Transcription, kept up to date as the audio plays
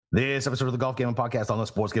This episode of the Golf Gambling Podcast on the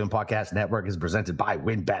Sports Gambling Podcast Network is presented by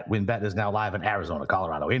WynnBET. WynnBET is now live in Arizona,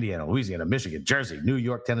 Colorado, Indiana, Louisiana, Michigan, Jersey, New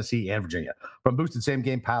York, Tennessee, and Virginia. From boosted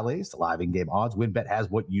same-game parlays to live in-game odds, WynnBET has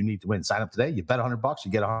what you need to win. Sign up today. You bet $100,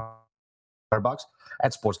 you get $100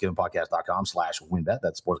 at sportsgamblingpodcast.com/WynnBET.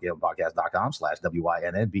 That's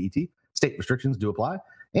sportsgamblingpodcast.com/WYNNBET. State restrictions do apply.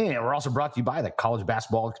 And we're also brought to you by the College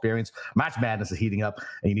Basketball Experience. March Madness is heating up,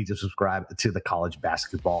 and you need to subscribe to the College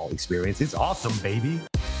Basketball Experience. It's awesome, baby.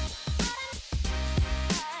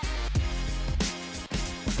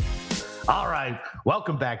 All right,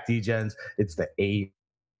 welcome back, D-Gens. It's the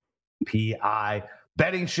API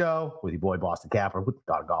betting show with your boy Boston Capper, with the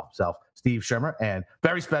God of Golf himself, Steve Schirmer, and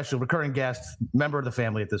very special recurring guest, member of the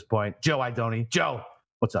family at this point, Joe Idoni. Joe,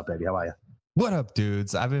 what's up, baby? How are you? What up,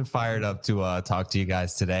 dudes? I've been fired up to talk to you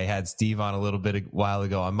guys today. Had Steve on a little bit a while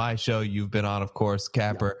ago on my show. You've been on, of course,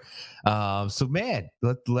 Capper. Yeah. So, man,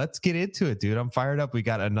 let's get into it, dude. I'm fired up. We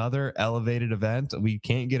got another elevated event. We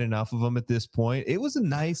can't get enough of them at this point. It was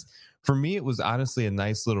for me, it was honestly a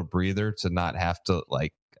nice little breather to not have to,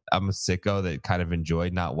 I'm a sicko that kind of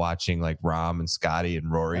enjoyed not watching like Rahm and Scotty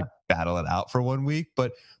and Rory battle it out for 1 week.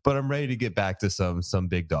 But I'm ready to get back to some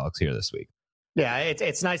big dogs here this week. Yeah,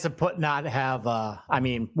 it's nice to not have.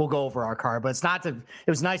 We'll go over our card, but it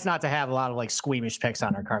was nice not to have a lot of like squeamish picks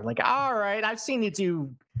on our card. Like, all right, I've seen you do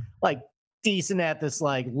like decent at this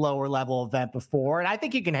like lower level event before, and I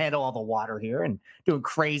think you can handle all the water here and doing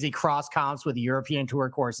crazy cross comps with European Tour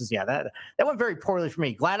courses. Yeah, that went very poorly for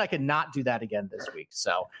me. Glad I could not do that again this week.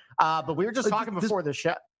 So, but we were just talking before the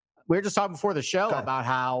show. About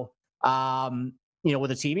how with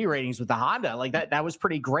the TV ratings with the Honda, like that was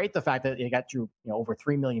pretty great. The fact that it got through, over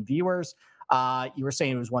 3 million viewers. You were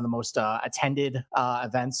saying it was one of the most attended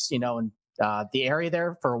events, in the area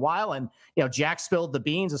there for a while. And, Jack spilled the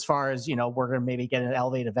beans as far as, we're going to maybe get an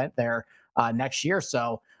elevated event there next year.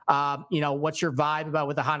 So, what's your vibe about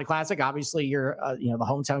with the Honda Classic? Obviously you're, the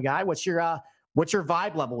hometown guy. What's your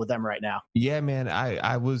vibe level with them right now? Yeah, man, I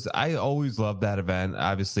always love that event.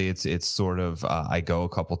 Obviously it's sort of, I go a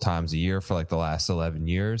couple times a year for like the last 11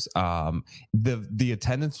 years. The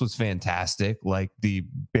attendance was fantastic. Like the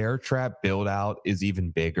Bear Trap build out is even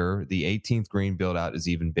bigger. The 18th green build out is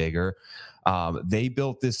even bigger. They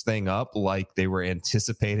built this thing up like they were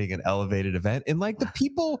anticipating an elevated event, and like the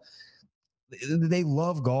people, they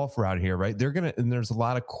love golf around here, right? And there's a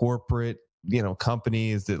lot of corporate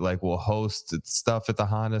companies that like will host stuff at the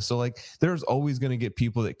Honda. So like there's always going to get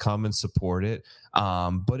people that come and support it.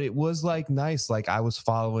 But it was like nice. Like I was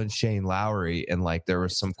following Shane Lowry and like there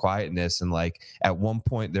was some quietness. And like at one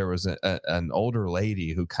point there was an older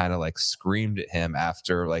lady who kind of like screamed at him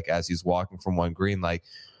after like as he's walking from one green, like,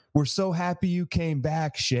 "We're so happy you came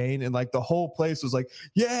back, Shane." And like the whole place was like,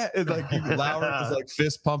 yeah. And like Lowry was like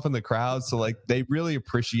fist pumping the crowd. So like they really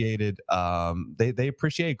appreciated, they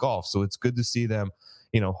appreciate golf. So it's good to see them,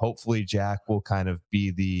 hopefully Jack will kind of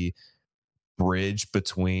be the bridge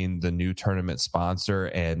between the new tournament sponsor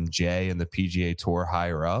and Jay and the PGA Tour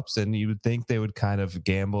higher ups. And you would think they would kind of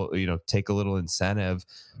gamble, take a little incentive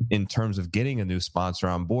in terms of getting a new sponsor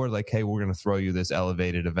on board. Like, hey, we're going to throw you this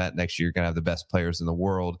elevated event next year. You're going to have the best players in the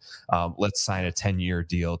world. Let's sign a 10-year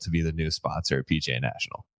deal to be the new sponsor at PGA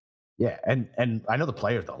National. Yeah, and I know the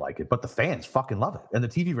players don't like it, but the fans fucking love it, and the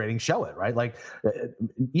TV ratings show it, right? Like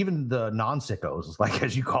even the non-sickos, like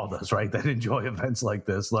as you called us, right, that enjoy events like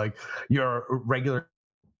this, like your regular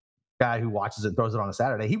guy who watches it and throws it on a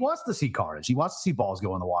Saturday, he wants to see carnage, he wants to see balls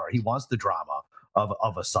go in the water, he wants the drama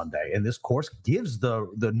of a Sunday, and this course gives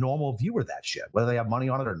the normal viewer that shit, whether they have money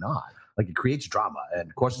on it or not. Like it creates drama,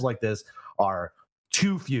 and courses like this are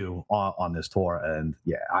too few on this tour. And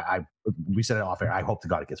yeah, we said it off air. I hope to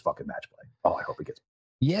God it gets fucking match play. Oh, I hope it gets.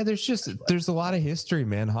 Yeah, there's a lot of history,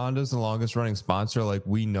 man. Honda's the longest running sponsor. Like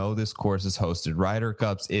we know this course has hosted Ryder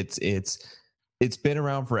Cups. It's been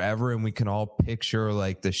around forever, and we can all picture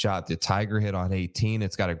like the shot that Tiger hit on 18.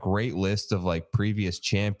 It's got a great list of like previous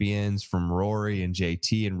champions from Rory and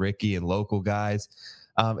JT and Ricky and local guys.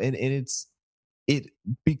 And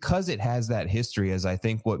because it has that history, as I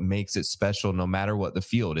think what makes it special, no matter what the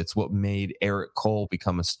field. It's what made Eric Cole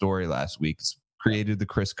become a story last week. It's created the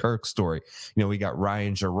Chris Kirk story. We got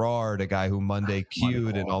Ryan Gerard, a guy who Monday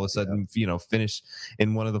queued and all of a sudden, finished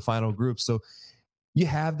in one of the final groups. So you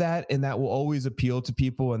have that, and that will always appeal to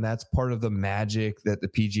people, and that's part of the magic that the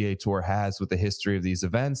PGA Tour has with the history of these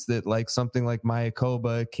events, that like something like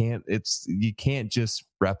Mayakoba you can't just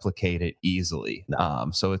replicate it easily.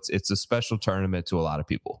 So it's a special tournament to a lot of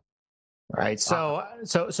people. Right. So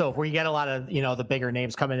if we get a lot of the bigger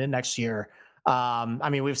names coming in next year,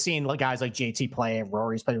 we've seen guys like JT play,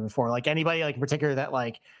 Rory's played before, like anybody like in particular that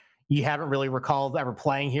like you haven't really recalled ever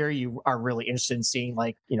playing here, you are really interested in seeing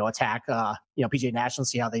attack PGA National,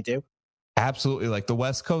 see how they do. Absolutely. Like the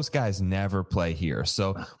West Coast guys never play here.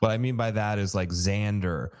 So what I mean by that is like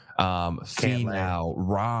Xander, Finau,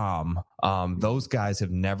 Rahm, those guys have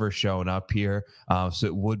never shown up here. So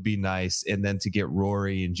it would be nice. And then to get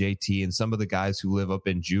Rory and JT and some of the guys who live up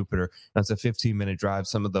in Jupiter, that's a 15-minute drive,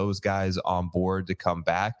 some of those guys on board to come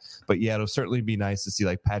back. But yeah, it'll certainly be nice to see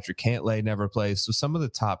like Patrick Cantlay never plays. So some of the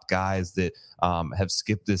top guys that have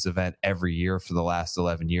skipped this event every year for the last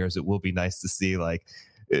 11 years, it will be nice to see like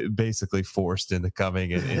basically forced into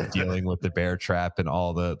coming and dealing with the bear trap and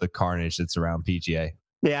all the carnage that's around PGA.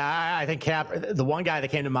 Yeah, I think the one guy that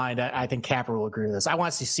came to mind, I think Capper will agree with this. I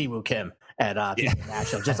want to see Siwoo Kim at PGA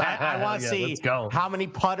National. Just I want to see how many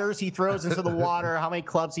putters he throws into the water, how many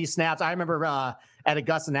clubs he snaps. I remember at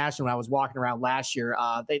Augusta National when I was walking around last year,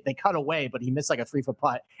 they cut away, but he missed like a 3-foot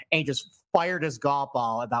putt and he just fired his golf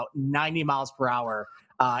ball about 90 miles per hour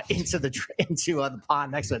into the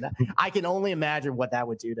pond next to it. I can only imagine what that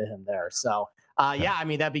would do to him there. So, yeah, I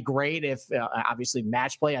mean, that'd be great if obviously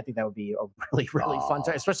match play. I think that would be a really, really fun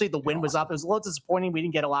time, especially if the wind was up. It was a little disappointing. We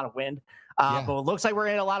didn't get a lot of wind, but it looks like we're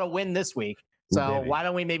getting a lot of wind this week. So why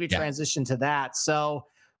don't we maybe transition to that? So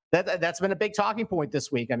that's been a big talking point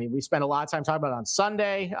this week. I mean, we spent a lot of time talking about it on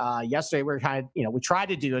Sunday. Yesterday, we were kind of, we tried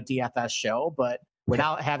to do a DFS show, but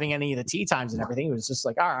without having any of the tee times and everything, it was just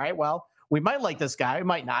like, all right, well, we might like this guy, we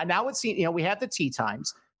might not. Now it's, we have the tee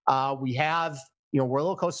times. We have, we're a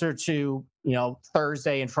little closer to,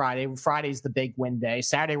 Thursday and Friday. Friday's the big win day.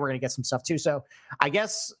 Saturday, we're going to get some stuff too. So I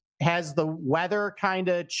guess, has the weather kind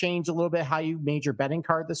of changed a little bit how you made your betting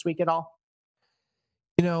card this week at all?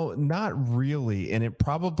 Not really. And it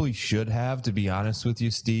probably should have, to be honest with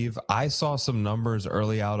you, Steve. I saw some numbers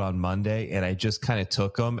early out on Monday and I just kind of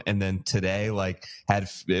took them. And then today,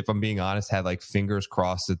 if I'm being honest, had like fingers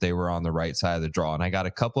crossed that they were on the right side of the draw. And I got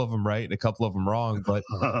a couple of them right and a couple of them wrong. But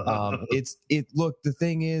look, the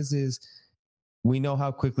thing is we know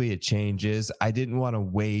how quickly it changes. I didn't want to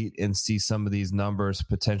wait and see some of these numbers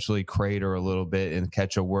potentially crater a little bit and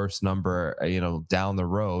catch a worse number, down the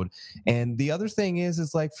road. And the other thing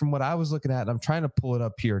is like from what I was looking at, and I'm trying to pull it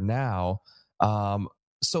up here now.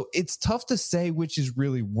 So it's tough to say which is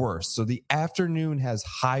really worse. So the afternoon has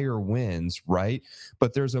higher winds, right?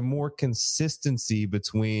 But there's a more consistency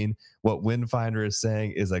between what Windfinder is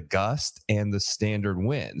saying is a gust and the standard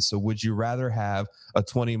wind. So would you rather have a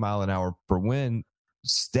 20 mile an hour per wind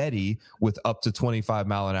steady with up to 25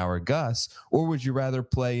 mile an hour gusts, or would you rather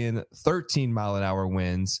play in 13 mile an hour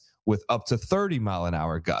winds with up to 30 mile an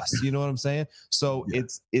hour gusts? You know what I'm saying? So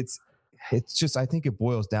it's just, I think it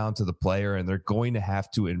boils down to the player, and they're going to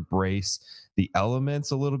have to embrace the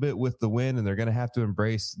elements a little bit with the wind, and they're going to have to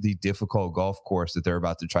embrace the difficult golf course that they're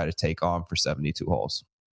about to try to take on for 72 holes.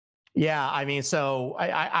 Yeah, I mean, so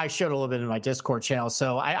I showed a little bit in my Discord channel.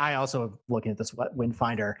 So I also am looking at this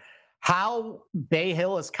Windfinder, how Bay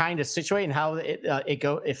Hill is kind of situated and how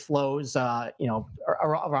it flows,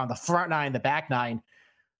 around the front nine, the back nine.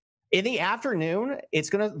 In the afternoon,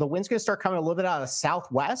 the wind's gonna start coming a little bit out of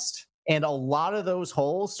southwest. And a lot of those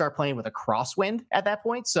holes start playing with a crosswind at that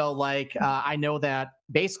point. So, I know that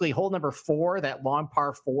basically hole number 4, that long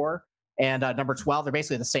par 4, and number 12, they're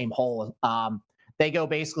basically the same hole. They go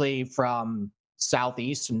basically from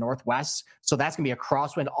southeast to northwest. So that's going to be a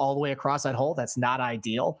crosswind all the way across that hole. That's not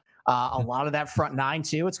ideal. A lot of that front nine,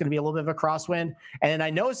 too, it's going to be a little bit of a crosswind. And then I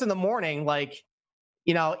noticed in the morning,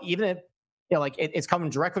 even if, it's coming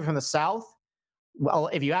directly from the south. Well,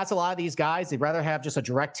 if you ask a lot of these guys, they'd rather have just a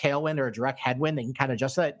direct tailwind or a direct headwind. They can kind of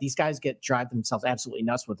adjust that. These guys drive themselves absolutely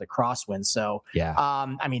nuts with the crosswind. So,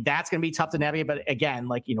 I mean, that's going to be tough to navigate. But again,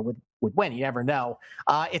 with wind, you never know.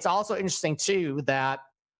 It's also interesting too that,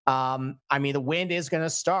 the wind is going to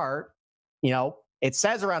start, it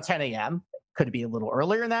says around 10 a.m. Could be a little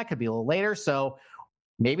earlier than that, could be a little later. So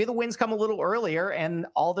maybe the winds come a little earlier and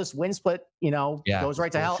all this wind split, goes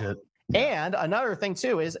right to hell. And another thing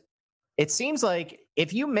too is, it seems like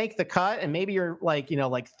if you make the cut and maybe you're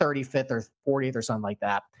 35th or 40th or something like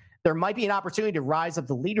that, there might be an opportunity to rise up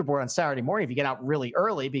the leaderboard on Saturday morning if you get out really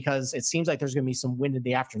early, because it seems like there's going to be some wind in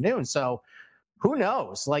the afternoon. So who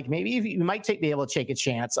knows? Maybe you might be able to take a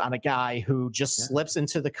chance on a guy who just slips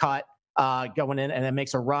into the cut going in and then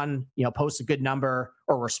makes a run, posts a good number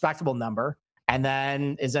or respectable number, and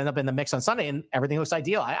then end up in the mix on Sunday and everything looks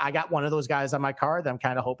ideal. I got one of those guys on my card that I'm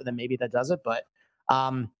kind of hoping that maybe that does it. But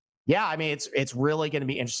yeah, I mean, it's really going to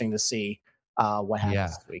be interesting to see what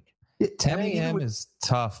happens this week. 10 a.m. is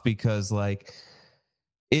tough because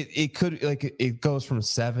It could, like, it goes from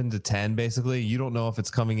 7 to 10 basically. You don't know if it's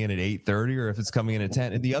coming in at 8:30 or if it's coming in at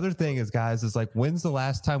 10. And the other thing is, guys, is like, when's the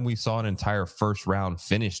last time we saw an entire first round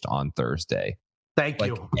finished on Thursday? Thank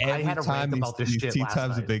Like, you. every I had a time rant about this these shit tea last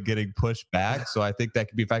times night. have been getting pushed back. So I think that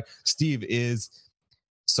could be a fact. Steve,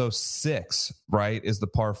 so 6, right, is the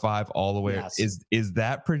par 5 all the way. Yes. Is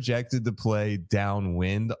that projected to play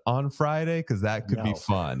downwind on Friday? Because that could be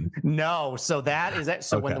fun. No, so that is that.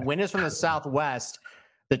 So when the Okay. wind is from the southwest,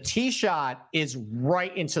 the tee shot is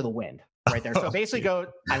right into the wind, right there. So it basically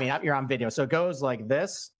you're on video, so it goes like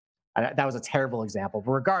this. That was a terrible example,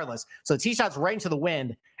 but regardless, so the tee shot's right into the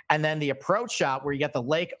wind, and then the approach shot where you get the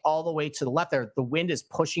lake all the way to the left there, the wind is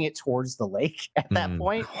pushing it towards the lake at that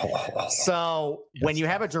point. So when you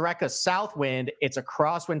have a direct south wind, it's a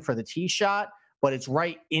crosswind for the tee shot, but it's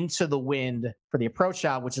right into the wind for the approach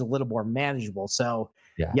shot, which is a little more manageable. So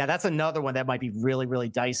yeah, that's another one that might be really, really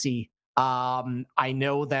dicey. I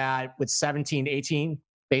know that with 17, 18,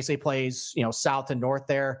 basically plays, south and north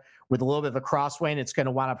there with a little bit of a crosswind. It's going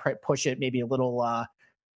to want to push it maybe a little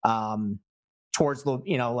towards the,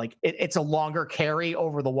 it's a longer carry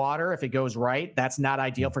over the water if it goes right. That's not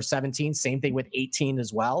ideal for 17. Same thing with 18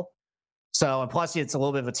 as well. So, and plus it's a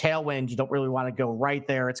little bit of a tailwind. You don't really want to go right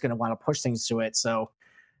there. It's going to want to push things to it. So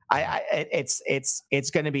it's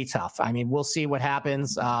going to be tough. I mean, we'll see what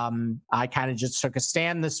happens. I kind of just took a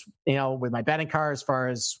stand with my betting card as far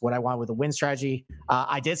as what I want with the win strategy.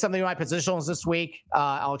 I did something with my positionals this week.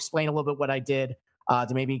 I'll explain a little bit what I did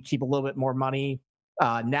to maybe keep a little bit more money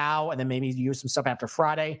now, and then maybe use some stuff after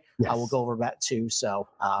Friday. Yes. We'll go over that too. So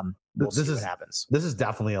we'll see what happens. This is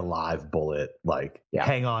definitely a live bullet. Like,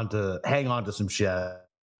 hang on to some shit.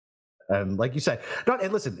 And like you said,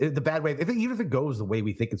 and listen, the bad way, even if it goes the way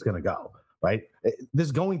we think it's going to go, right?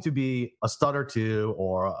 There's going to be a stud or two,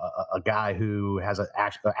 or a guy who has an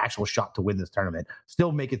actual shot to win this tournament,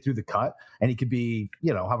 still make it through the cut, and he could be,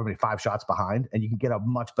 however many 5 shots behind, and you can get a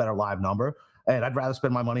much better live number. And I'd rather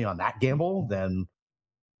spend my money on that gamble than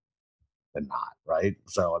not, right?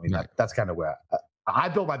 So I mean, that's kind of where I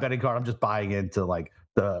build my betting card. I'm just buying into like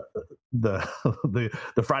the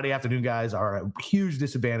Friday afternoon guys are a huge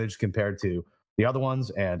disadvantage compared to the other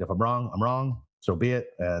ones. And if I'm wrong, so be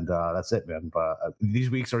it. And that's it, man. But these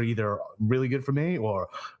weeks are either really good for me or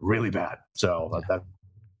really bad. So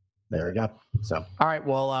there we go. So, all right.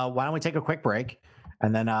 Well, why don't we take a quick break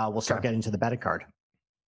and then we'll start getting to the betting card.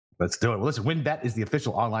 Let's do it. Well, listen, WynnBET is the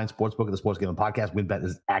official online sportsbook of the Sports Gambling Podcast. WynnBET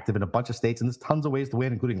is active in a bunch of states, and there's tons of ways to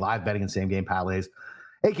win, including live betting and same-game parlays,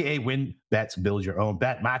 a.k.a. WynnBET's Build Your Own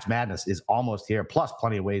Bet. Match Madness is almost here, plus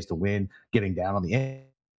plenty of ways to win, getting down on the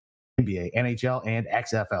NBA, NHL, and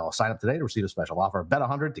XFL. Sign up today to receive a special offer. Bet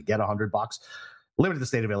 100 to get $100. Limited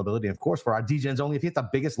state availability. And of course, for our DGens only, if you hit the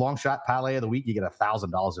biggest long shot parlay of the week, you get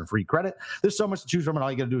 $1,000 in free credit. There's so much to choose from, and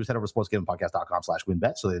all you got to do is head over to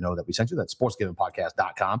sportsgamblingpodcast.com/WynnBET so they know that we sent you. That's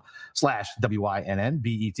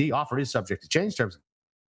sportsgamblingpodcast.com/WYNNBET. Offer is subject to change. Terms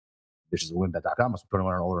This is WynnBET.com. Must be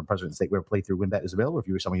 21 or older and present in the state where playthrough WynnBET is available. If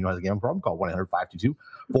you or someone you know has a gambling problem, call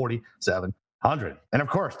 1-800-522-4700. And of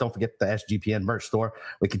course, don't forget the SGPN merch store.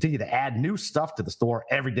 We continue to add new stuff to the store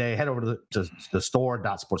every day. Head over to the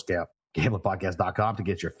store.sportsgamblingpodcast.com to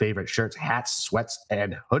get your favorite shirts, hats, sweats,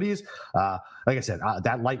 and hoodies. Like I said,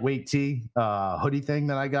 that lightweight tee hoodie thing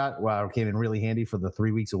that I got came in really handy for the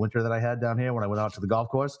 3 weeks of winter that I had down here when I went out to the golf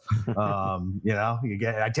course. I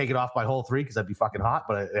take it off by hole 3 because I'd be fucking hot,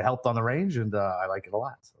 but it helped on the range, and I like it a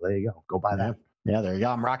lot. So there you go. Go buy that. Yeah, there you go.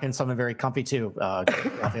 I'm rocking something very comfy too. On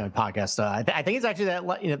the podcast. I think it's actually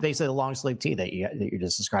that they say the long sleeve tee that you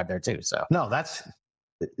just described there too. So no,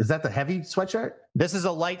 is that the heavy sweatshirt? This is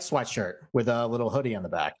a light sweatshirt with a little hoodie on the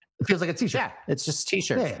back. It feels like a t-shirt. Yeah, it's just a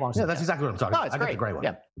t-shirt. Yeah, that's exactly what I'm talking about. It's great. The gray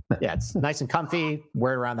one. Yeah, it's nice and comfy.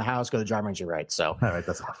 Wear it around the house. Go to the driving range. You're right. So all right,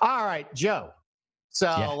 that's all right, Joe.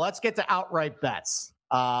 So let's get to outright bets.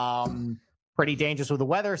 Pretty dangerous with the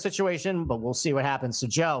weather situation, but we'll see what happens. So,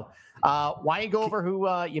 Joe, why don't you go over who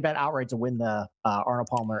you bet outright to win the Arnold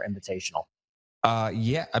Palmer Invitational?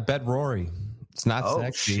 I bet Rory. It's not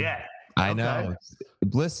sexy. Shit. I know.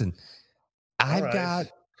 Listen, I've got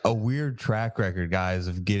a weird track record, guys,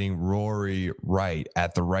 of getting Rory right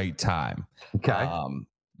at the right time. Okay.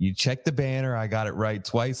 You check the banner. I got it right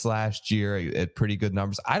twice last year at pretty good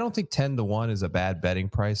numbers. I don't think 10-1 is a bad betting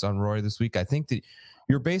price on Rory this week. I think that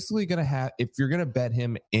you're basically going to have, if you're going to bet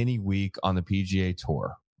him any week on the PGA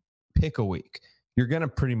Tour, pick a week. You're going to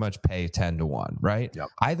pretty much pay 10-1, right? Yep.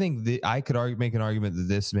 I think I could make an argument that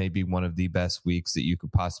this may be one of the best weeks that you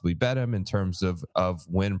could possibly bet him in terms of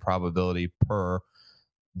win probability per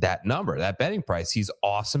that number, that betting price. He's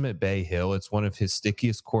awesome at Bay Hill. It's one of his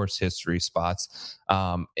stickiest course history spots.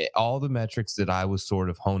 All the metrics that I was sort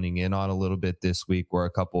of honing in on a little bit this week were a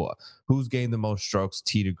couple. Who's gained the most strokes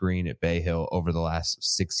tee to green at Bay Hill over the last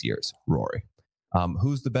 6 years? Rory.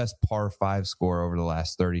 Who's the best par 5 scorer over the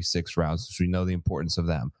last 36 rounds? Which we know the importance of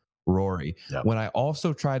them. Rory. Yep. When I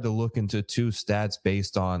also tried to look into 2 stats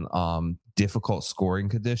based on difficult scoring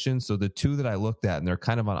conditions, so the 2 that I looked at, and they're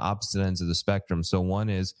kind of on opposite ends of the spectrum. So one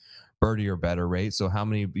is birdie or better rate. So how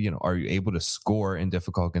many, are you able to score in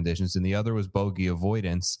difficult conditions? And the other was bogey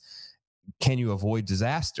avoidance. Can you avoid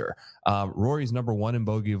disaster? Rory's number 1 in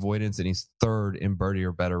bogey avoidance, and he's 3rd in birdie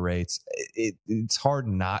or better rates. It's hard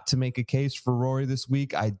not to make a case for Rory this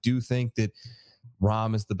week. I do think that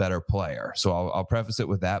Rahm is the better player. So I'll preface it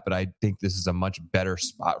with that, but I think this is a much better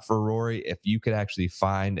spot for Rory. If you could actually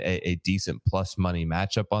find a decent plus money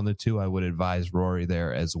matchup on the 2, I would advise Rory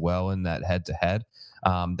there as well in that head to head.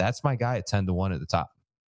 That's my guy at 10-1 at the top.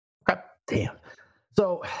 Okay. Damn.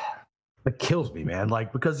 So it kills me, man.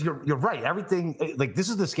 Like, because you're right. Everything, like, this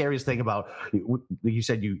is the scariest thing about, you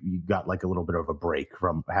said you got like a little bit of a break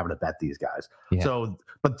from having to bet these guys. Yeah. So,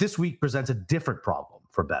 but this week presents a different problem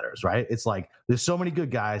for bettors, right? It's like there's so many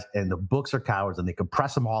good guys and the books are cowards and they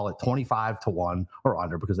compress them all at 25-1 or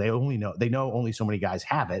under because they know only so many guys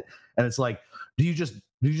have it. And it's like, do you just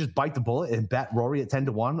bite the bullet and bet Rory at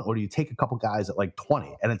 10-1, or do you take a couple guys at like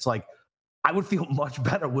 20? And it's like, I would feel much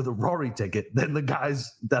better with a Rory ticket than the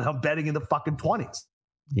guys that I'm betting in the fucking 20s.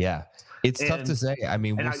 Yeah. It's tough to say. I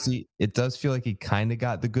mean, we'll see. It does feel like he kind of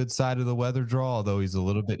got the good side of the weather draw, although he's a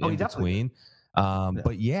little bit in between.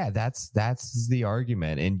 But yeah, that's the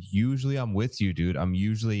argument. And usually I'm with you, dude. I'm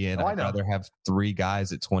usually in. I'd rather have 3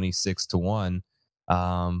 guys at 26-1.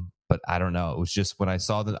 But I don't know. It was just when I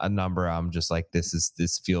saw a number, I'm just like,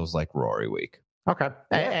 this feels like Rory week. Okay.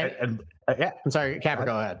 I'm sorry, Capper,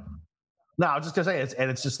 go ahead. No, I was just gonna say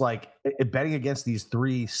it's just like betting against these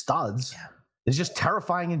 3 studs is just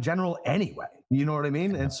terrifying in general anyway. You know what I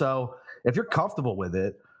mean? Yeah. And so if you're comfortable with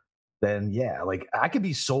it, then yeah, like I could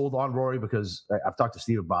be sold on Rory because I've talked to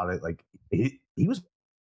Steve about it. Like he was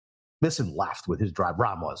missing left with his drive.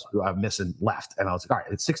 Rahm was missing left, and I was like, all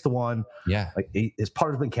right, it's 6-1. Yeah, like his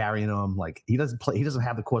putter's been carrying him. Like he doesn't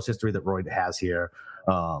have the course history that Rory has here.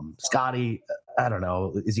 Scotty, I don't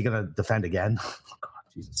know, is he gonna defend again?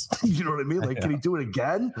 Jesus. You know what I mean? Like, can he do it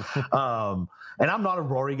again? And I'm not a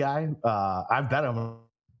Rory guy. I've bet him.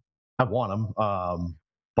 I've won him.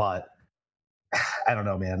 But I don't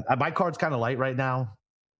know, man. My card's kind of light right now.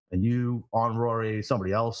 And you on Rory,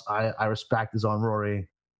 somebody else I respect is on Rory.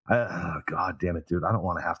 God damn it, dude. I don't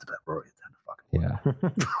want to have to bet Rory at 10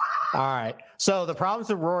 fucking. Yeah. All right. So the problems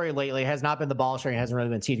with Rory lately has not been the ball striking, hasn't really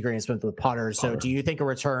been tee to green, it's been the putters. So do you think a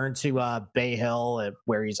return to Bay Hill,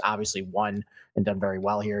 where he's obviously won and done very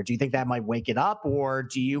well here, do you think that might wake it up, or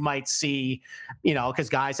do you might see, because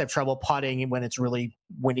guys have trouble putting when it's really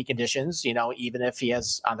windy conditions, even if he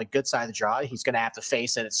has on the good side of the draw, he's going to have to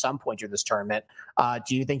face it at some point during this tournament.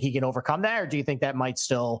 Do you think he can overcome that, or do you think that might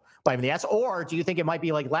still bite him in the ass, or do you think it might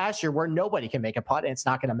be like last year where nobody can make a putt and it's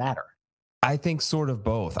not going to matter? I think sort of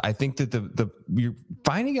both. I think that you're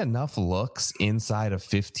finding enough looks inside of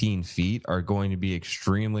 15 feet are going to be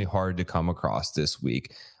extremely hard to come across this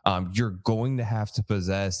week. You're going to have to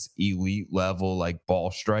possess elite level like ball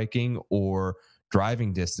striking or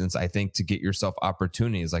driving distance, I think, to get yourself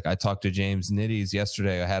opportunities. Like I talked to James Nitties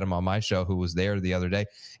yesterday. I had him on my show who was there the other day,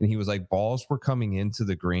 and he was like, balls were coming into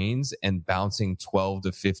the greens and bouncing 12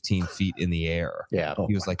 to 15 feet in the air. Yeah.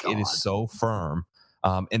 He was like, God. It is so firm.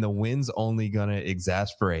 And the wind's only going to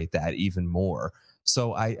exasperate that even more.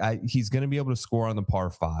 So he's going to be able to score on the par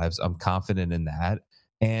 5s. I'm confident in that.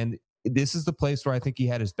 And this is the place where I think he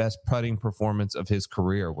had his best putting performance of his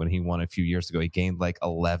career when he won a few years ago. He gained like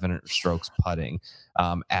 11 strokes putting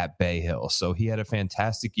at Bay Hill. So he had a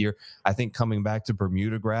fantastic year. I think coming back to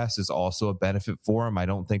Bermuda grass is also a benefit for him. I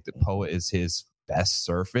don't think that POA is his best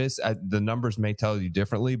surface. The numbers may tell you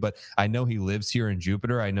differently, but I know he lives here in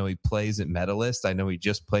Jupiter. I know he plays at Medalist. I know he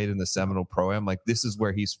just played in the Seminole Pro-Am. Like this is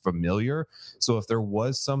where he's familiar. So if there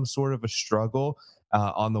was some sort of a struggle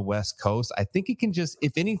on the West Coast, I think it can just,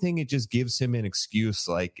 if anything, it just gives him an excuse,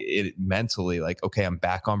 like it mentally, like, okay, I'm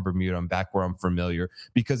back on Bermuda. I'm back where I'm familiar,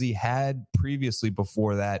 because he had previously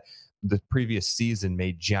before that, the previous season,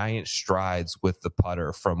 made giant strides with the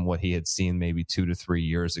putter from what he had seen maybe 2 to 3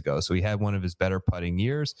 years ago. So he had one of his better putting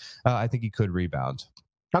years. I think he could rebound.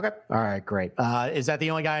 Okay. All right, great. Is that the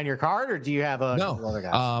only guy on your card, or do you have no other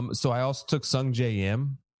guys? So I also took Sung J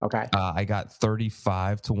M. Okay. I got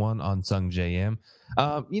 35-1 on Sung J M.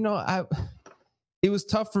 It was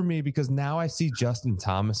tough for me because now I see Justin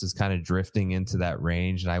Thomas is kind of drifting into that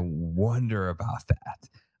range, and I wonder about that.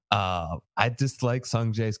 I just like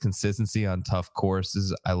Sung Jae's consistency on tough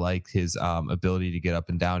courses. I like his ability to get up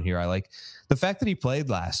and down here. I like the fact that he played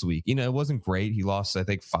last week. You know, it wasn't great. He lost, I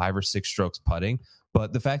think, 5 or 6 strokes putting,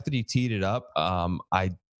 but the fact that he teed it up,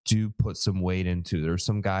 I do put some weight into. There's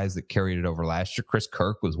some guys that carried it over last year. Chris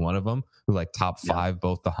Kirk was one of them, who like top 5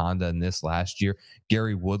 both the Honda and this last year.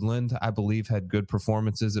 Gary Woodland, I believe, had good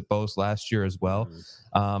performances at both last year as well.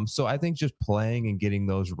 So I think just playing and getting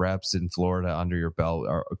those reps in Florida under your belt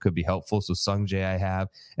could be helpful. So Sung Jae I have,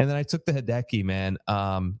 and then I took the Hideki, man.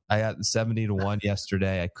 I got 70-1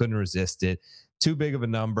 yesterday. I couldn't resist it. Too big of a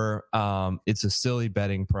number. It's a silly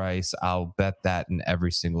betting price. I'll bet that in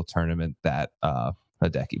every single tournament that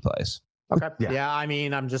Hideki plays. Okay. Yeah. I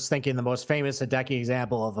mean, I'm just thinking the most famous Hideki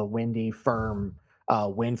example of a windy, firm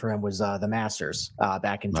win for him was the Masters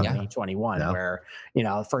back in 2021, where, you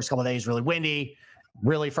know, the first couple of days really windy,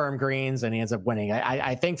 really firm greens, and he ends up winning.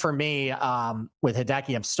 I think for me, with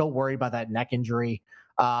Hideki, I'm still worried about that neck injury.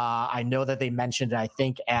 I know that they mentioned, I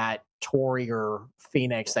think, at Torrey or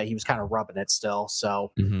Phoenix that he was kind of rubbing it still.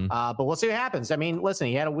 So, but we'll see what happens. I mean, listen,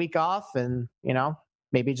 he had a week off, and, you know,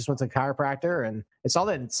 maybe he just went to a chiropractor, and it's all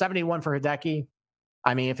that 71 for Hideki.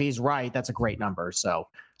 I mean, if he's right, that's a great number. So,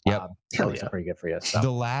 it's pretty good for you. So.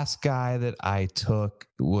 The last guy that I took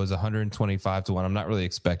was 125-1. I'm not really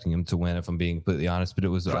expecting him to win, if I'm being completely honest, but it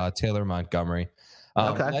was Taylor Montgomery.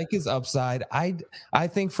 Like his upside, I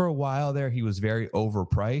think for a while there he was very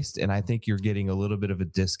overpriced, and I think you're getting a little bit of a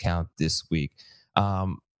discount this week. I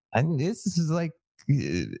think this is like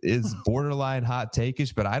is borderline hot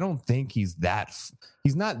take-ish, but I don't think he's not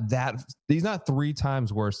 3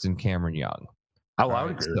 times worse than Cameron Young. I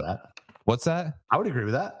would agree with that. What's that? I would agree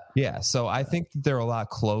with that. Yeah, so I think that they're a lot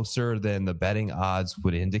closer than the betting odds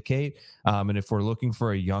would indicate. And if we're looking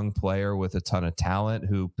for a young player with a ton of talent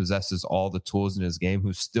who possesses all the tools in his game,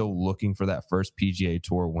 who's still looking for that first PGA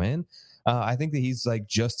Tour win, I think that he's like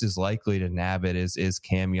just as likely to nab it as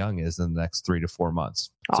Cam Young is in the next 3 to 4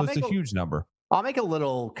 months. So it's a huge number. I'll make a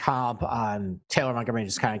little comp on Taylor Montgomery.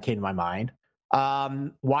 Just kind of came to my mind.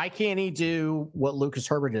 Why can't he do what Lucas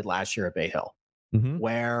Herbert did last year at Bay Hill?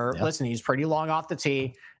 Where, listen, he's pretty long off the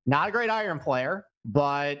tee, not a great iron player,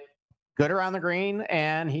 but good around the green,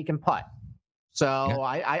 and he can putt. So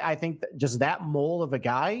I think that just that mold of a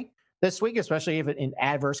guy this week, especially if in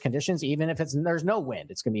adverse conditions, even if there's no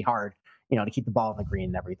wind, it's going to be hard, you know, to keep the ball on the green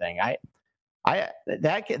and everything.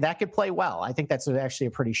 That could play well. I think that's actually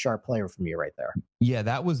a pretty sharp player from you right there. Yeah,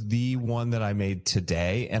 that was the one that I made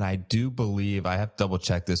today, and I do believe, I have to double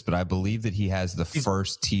check this, but I believe that he has the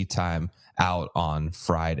first tee time out on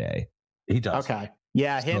Friday. He does. Okay.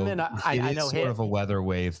 Yeah, him, so and I know sort him. Of a weather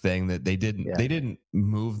wave thing that they didn't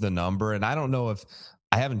move the number, and I don't know if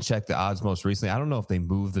I haven't checked the odds most recently. I don't know if they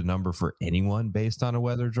moved the number for anyone based on a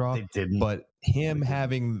weather draw. They didn't. But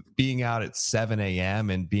him being out at 7 a.m.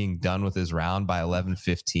 and being done with his round by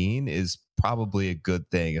 11:15 is probably a good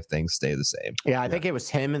thing if things stay the same. Yeah, I think it was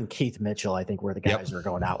him and Keith Mitchell, I think, were the guys who were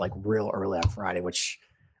going out like real early on Friday, which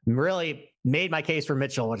really made my case for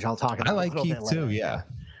Mitchell, which I'll talk about. I like Keith too, yeah.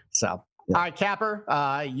 So, all right, Capper,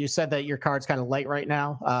 you said that your card's kind of late right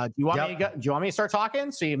now. Do you want me to go? Do you want me to start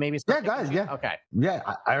talking? So you maybe start guys. Yeah. Okay. Yeah,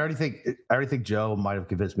 I already think Joe might have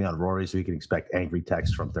convinced me on Rory, so you can expect angry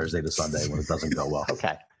text from Thursday to Sunday when it doesn't go well.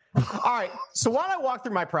 Okay. All right. So why don't I walk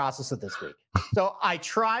through my process of this week? So I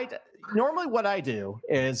tried. Normally, what I do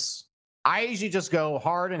is I usually just go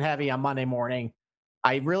hard and heavy on Monday morning.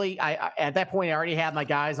 I at that point I already have my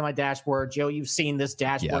guys on my dashboard. Joe, you've seen this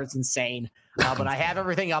dashboard; it's insane. But I have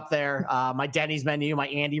everything up there. My Denny's menu, my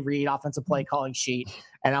Andy Reid offensive play calling sheet,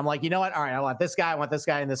 and I'm like, you know what? All right, I want this guy,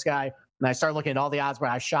 and this guy, and I start looking at all the odds where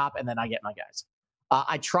I shop, and then I get my guys.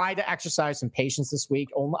 I tried to exercise some patience this week,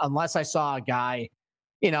 unless I saw a guy,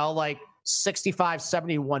 you know, like 65,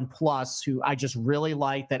 71 plus, who I just really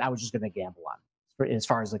liked that I was just going to gamble on as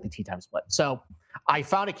far as like the tee time split. So I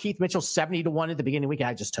found a Keith Mitchell 70-1 at the beginning of the week.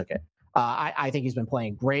 I just took it. I think he's been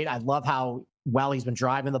playing great. I love how well he's been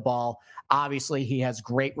driving the ball. Obviously, he has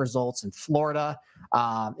great results in Florida.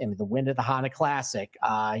 And the win at the Honda Classic.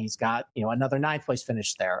 He's got, you know, another 9th place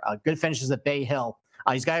finish there. Good finishes at Bay Hill.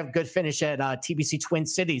 He's got a good finish at TPC Twin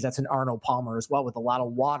Cities. That's an Arnold Palmer as well with a lot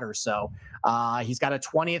of water. So he's got a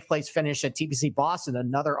 20th place finish at TPC Boston,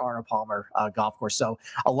 another Arnold Palmer golf course. So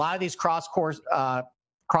a lot of these cross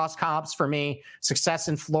comps for me. Success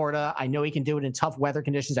in Florida. I know he can do it in tough weather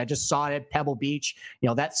conditions. I just saw it at Pebble Beach. You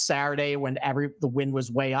know, that Saturday when the wind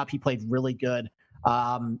was way up, he played really good.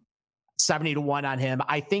 70-1 on him.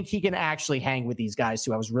 I think he can actually hang with these guys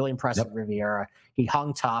too. I was really impressed with Riviera. He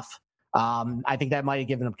hung tough. I think that might have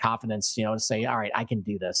given him confidence, to say, all right, I can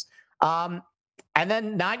do this. And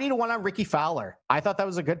then 90-1 on Ricky Fowler. I thought that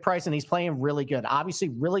was a good price, and he's playing really good. Obviously,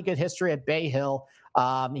 really good history at Bay Hill.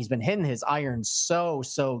 He's been hitting his irons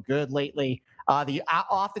so good lately. The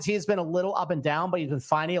off the tee has been a little up and down, but he's been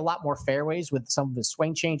finding a lot more fairways with some of his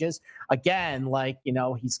swing changes. Again,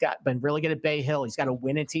 he's been really good at Bay Hill. He's got a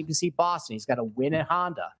win at TPC Boston. He's got a win at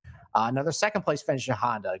Honda. Another second place finish at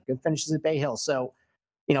Honda. Good finishes at Bay Hill. So,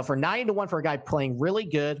 for 90-1 for a guy playing really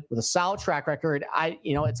good with a solid track record,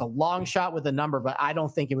 it's a long shot with the number, but I don't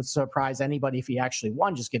think it would surprise anybody if he actually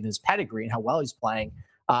won, just given his pedigree and how well he's playing.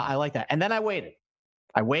 I like that. And then I waited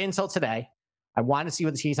until today. I wanted to see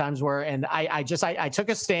what the tee times were. And I took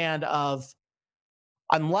a stand of,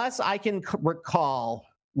 unless I can recall,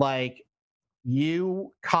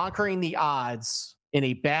 you conquering the odds in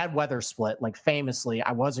a bad weather split, famously,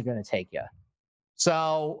 I wasn't going to take you.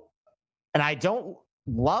 So, and I don't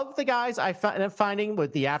love the guys I end up finding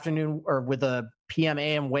with the afternoon or with the PM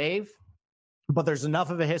AM wave, but there's enough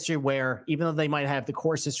of a history where even though they might have the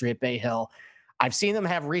course history at Bay Hill, I've seen them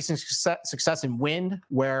have recent success in wind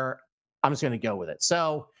where I'm just going to go with it.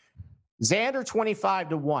 So Xander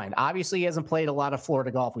 25-1. Obviously, he hasn't played a lot of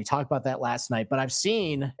Florida golf. We talked about that last night, but I've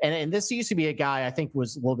seen, and this used to be a guy I think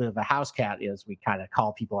was a little bit of a house cat, as we kind of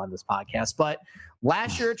call people on this podcast. But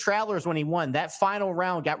last year at Travelers, when he won, that final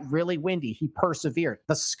round got really windy. He persevered.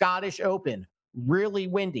 The Scottish Open, really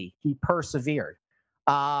windy. He persevered.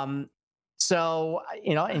 And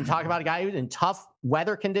talk about a guy who's in tough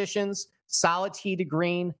weather conditions, solid tee to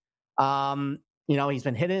green. He's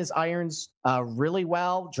been hitting his irons really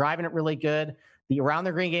well, driving it really good. The around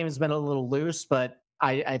the green game has been a little loose, but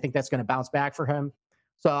I think that's going to bounce back for him.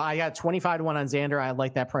 So I got 25-1 on Xander. I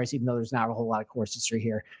like that price, even though there's not a whole lot of course history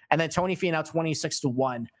here. And then Tony Finau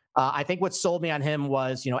 26-1. I think what sold me on him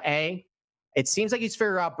was, it seems like he's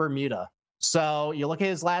figured out Bermuda. So you look at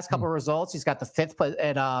his last couple of results. He's got the fifth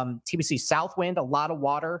at TPC Southwind, a lot of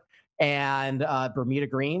water, and Bermuda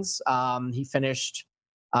greens. He finished.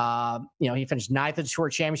 He finished ninth at the Tour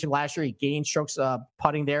Championship last year. He gained strokes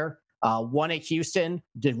putting there. Won at Houston,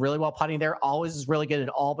 did really well putting there. Always is really good at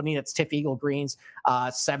Albany. That's Tiff Eagle greens.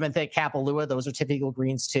 Seventh at Kapalua. Those are Tiff Eagle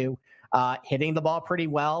greens too. Hitting the ball pretty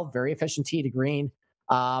well. Very efficient tee to green.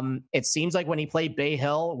 It seems like when he played Bay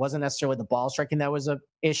Hill, it wasn't necessarily the ball striking that was an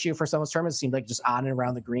issue for some of his tournaments. It seemed like just on and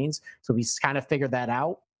around the greens. So he's kind of figured that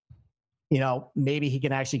out. Maybe he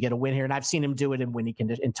can actually get a win here. And I've seen him do it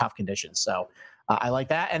in tough conditions. So I like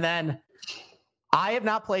that. And then I have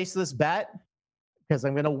not placed this bet because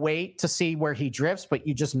I'm going to wait to see where he drifts, but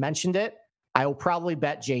you just mentioned it. I will probably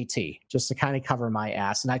bet JT just to kind of cover my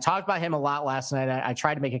ass. And I talked about him a lot last night. I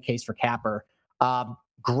tried to make a case for Capper.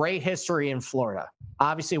 Great history in Florida.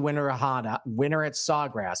 Obviously, winner at Honda, winner at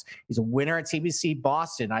Sawgrass. He's a winner at TPC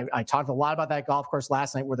Boston. I talked a lot about that golf course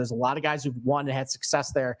last night where there's a lot of guys who've won and had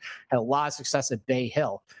success there, had a lot of success at Bay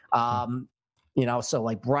Hill. So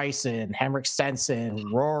like Bryson, Henrik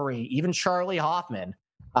Stenson, Rory, even Charlie Hoffman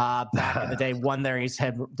back in the day won there. He's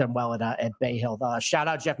had done well at Bay Hill. Shout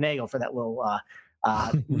out Jeff Nagel for that little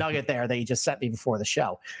nugget there that he just sent me before the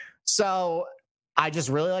show. So I just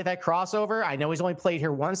really like that crossover. I know he's only played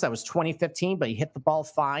here once. That was 2015, but he hit the ball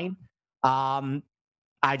fine.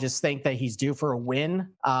 I just think that he's due for a win.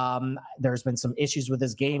 There's been some issues with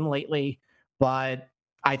his game lately, but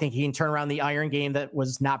I think he can turn around the iron game that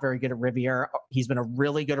was not very good at Riviera. He's been a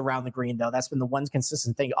really good around the green, though. That's been the one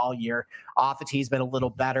consistent thing all year. Off the tee's been a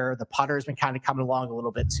little better. The putter's been kind of coming along a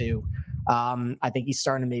little bit, too. I think he's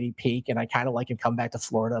starting to maybe peak, and I kind of like him come back to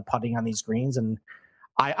Florida putting on these greens. And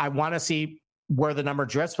I want to see where the number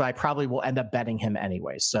drifts, but I probably will end up betting him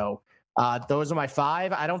anyway. So those are my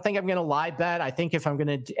five. I don't think I'm going to live bet. I think if I'm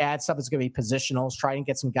going to add stuff, it's going to be positionals, try and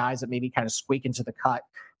get some guys that maybe kind of squeak into the cut,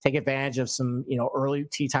 take advantage of some, early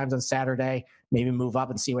tee times on Saturday, maybe move up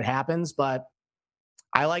and see what happens. But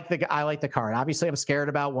I like the card. Obviously, I'm scared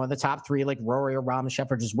about one of the top three, like Rory or Rahm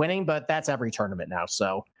Shepard just winning, but that's every tournament now.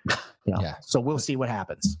 So, So we'll see what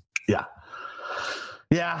happens. Yeah.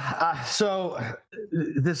 Yeah. So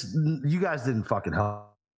you guys didn't fucking help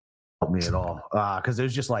me at all. Cause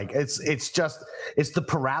there's just like, it's the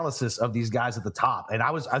paralysis of these guys at the top. And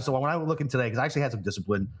so when I was looking today, cause I actually had some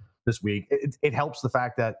discipline this week, it helps the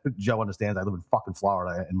fact that Joe understands I live in fucking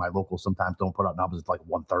Florida and my locals sometimes don't put up numbers at like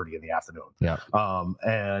 1:30 in the afternoon. Yeah.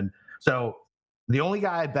 And so the only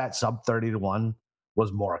guy I bet sub 30-1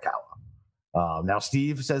 was Morikawa. Now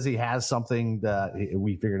Steve says he has something that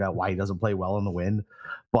we figured out why he doesn't play well in the wind,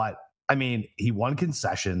 but I mean, he won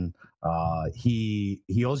concession.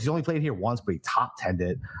 He's only played here once, but he top 10'd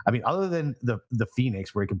it. I mean, other than the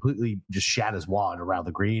Phoenix where he completely just shat his wad around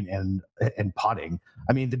the green and putting.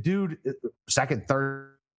 I mean, the dude second,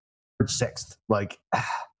 third, sixth. Like,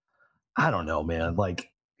 I don't know, man.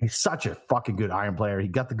 Like, he's such a fucking good iron player. He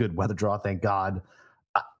got the good weather draw, thank God.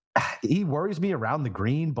 He worries me around the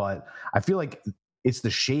green, but I feel like it's the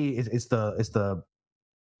shade.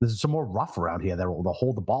 There's some more rough around here that will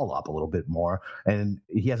hold the ball up a little bit more, and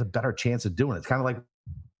he has a better chance of doing it. It's kind of like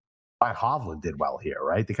why Hovland did well here,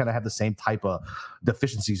 right? They kind of have the same type of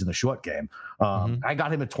deficiencies in the short game. I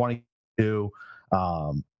got him at 22.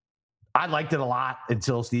 I liked it a lot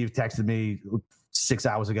until Steve texted me 6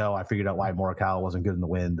 hours ago. I figured out why Morikawa wasn't good in the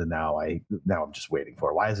wind, and now I'm just waiting for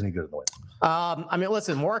it. Why isn't he good in the wind? I mean,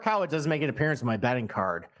 listen, Morikawa does make an appearance on my betting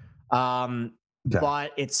card,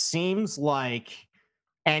 but it seems like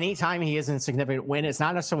anytime he is in significant wind, it's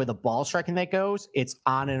not necessarily the ball striking that goes; it's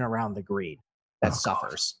on and around the green that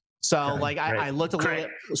suffers. So, Okay, I looked a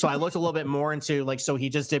little bit more into so he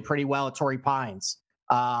just did pretty well at Torrey Pines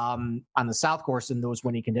on the South Course in those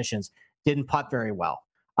windy conditions. Didn't putt very well.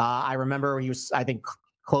 I remember he was, I think,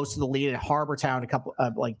 close to the lead at Harbour Town a couple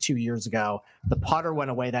 2 years ago. The putter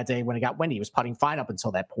went away that day when it got windy. He was putting fine up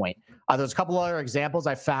until that point. There's a couple other examples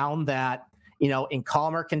I found that in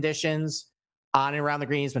calmer conditions on and around the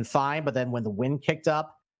green has been fine, but then when the wind kicked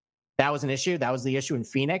up, that was an issue. That was the issue in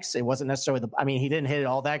Phoenix. It wasn't necessarily he didn't hit it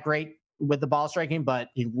all that great with the ball striking, but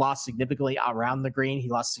he lost significantly around the green. He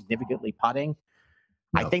lost significantly putting.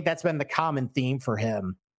 Yep. I think that's been the common theme for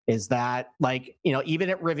him is that even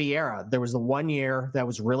at Riviera, there was the 1 year that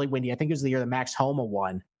was really windy. I think it was the year that Max Homa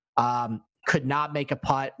won. Could not make a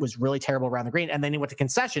putt, was really terrible around the green. And then he went to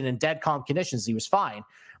concession in dead calm conditions. He was fine.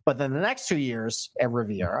 But then the next 2 years at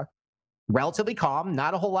Riviera, relatively calm,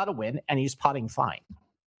 not a whole lot of wind, and he's putting fine.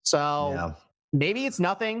 So maybe it's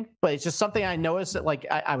nothing, but it's just something I noticed that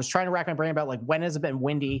I was trying to rack my brain about when has it been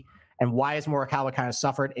windy and why has Morikawa kind of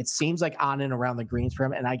suffered? It seems like on and around the greens for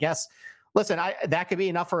him. And I guess, listen, that could be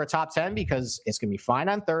enough for a top 10 because it's going to be fine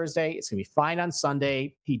on Thursday. It's going to be fine on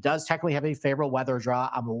Sunday. He does technically have a favorable weather draw.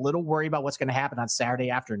 I'm a little worried about what's going to happen on Saturday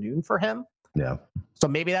afternoon for him. Yeah. So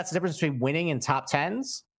maybe that's the difference between winning and top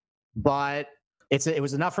 10s, but it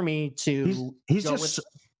was enough for me to. He's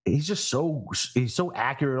so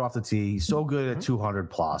accurate off the tee. He's so good at 200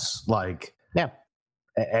 plus.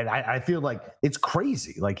 And I feel like it's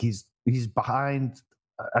crazy. He's behind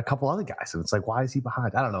a couple other guys, and it's why is he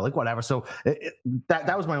behind? I don't know. Whatever. So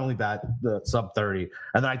that was my only bet, the sub 30,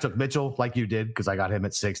 and then I took Mitchell like you did because I got him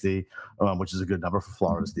at 60, which is a good number for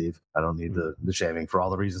Florida, Steve. I don't need the shaming for all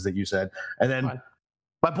the reasons that you said, and then.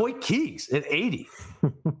 My boy Keegs at 80.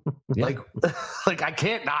 I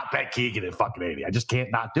can't not bet Keegan at fucking 80. I just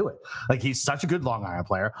can't not do it. He's such a good long iron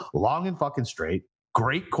player, long and fucking straight.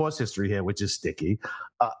 Great course history here, which is sticky.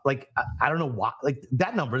 I don't know why.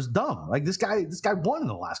 That number is dumb. This guy won in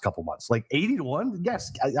the last couple months. 80 to 1.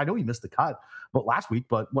 Yes, I know he missed the cut, but last week.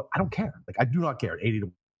 But I don't care. I do not care. 80 to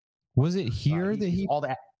 1. Was it here that he all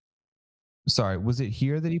that? Sorry, was it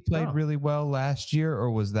here that he played really well last year,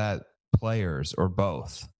 or was that Players or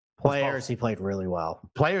both? Players, he played really well.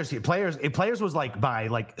 Players was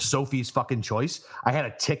by Sophie's fucking choice. I had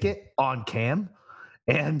a ticket on Cam,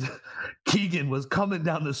 and Keegan was coming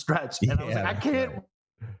down the stretch, and I was I can't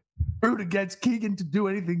root against Keegan to do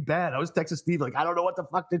anything bad. I was texting Steve I don't know what the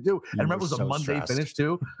fuck to do. And remember, it was a Monday finish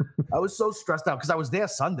too. I was so stressed out because I was there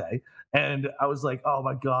Sunday, and I was oh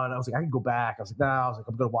my god. I was I can go back. I was nah. I was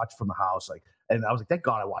I'm gonna watch from the house. And I was thank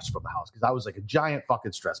God I watched from the house because I was a giant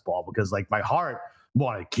fucking stress ball because my heart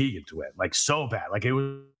wanted Keegan to win so bad. It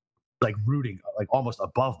was rooting almost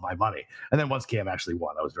above my money. And then once Cam actually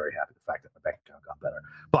won, I was very happy the fact that my bank account got better.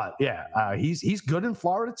 But yeah, he's good in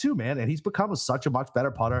Florida too, man. And he's become such a much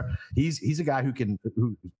better putter. He's a guy who's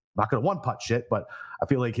not going to one putt shit, but I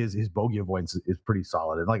feel like his bogey avoidance is pretty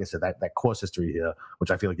solid. And like I said, that course history here,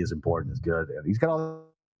 which I feel like is important, is good. And he's got all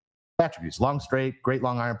the attributes: long straight, great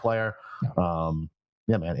long iron player.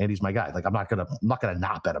 Yeah, man, Andy's my guy. I'm not gonna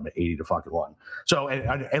not bet him at 80 to fucking 1. So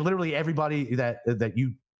and literally everybody that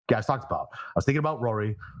you guys talked about, I was thinking about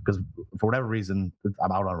Rory because for whatever reason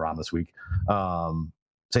I'm out on Rahm this week.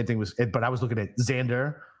 Same thing but I was looking at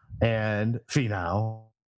Xander and Finau.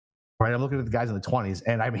 Right, I'm looking at the guys in the 20s,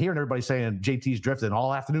 and I'm hearing everybody saying JT's drifting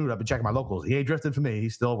all afternoon. I've been checking my locals. He ain't drifting for me.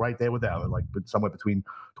 He's still right there with them, somewhere between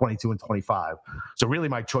 22 and 25. So really,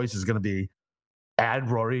 my choice is going to be add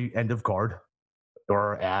Rory end of card,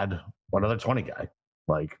 or add one other 20 guy.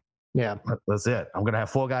 That's it. I'm going to have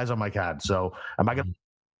 4 guys on my card. So am I going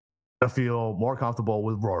to feel more comfortable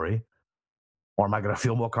with Rory, or am I going to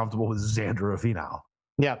feel more comfortable with Xander or Finau?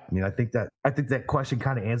 Yeah. I mean, I think that question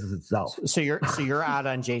kind of answers itself. So you're out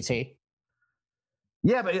on JT.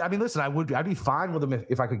 Yeah, but I mean, listen, I'd be fine with him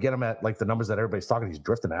if I could get him at like the numbers that everybody's talking. He's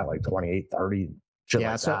drifting at like 28, 30, shit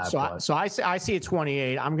Yeah, like so that. so I see a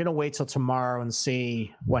 28. I'm gonna wait till tomorrow and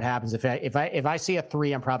see what happens. If I see a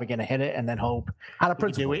 3, I'm probably gonna hit it and then hope. Out of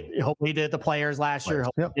principle, Hope we did the players last year.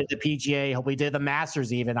 Hope Yep. we did the PGA. Hope we did the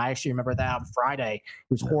Masters. Even I actually remember that on Friday. It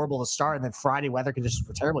was horrible to start, and then Friday weather conditions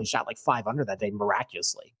were terrible. He shot like 5 under that day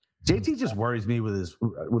miraculously. JT just worries me with his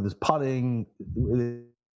putting, with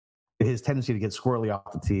his tendency to get squirrely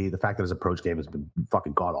off the tee. The fact that his approach game has been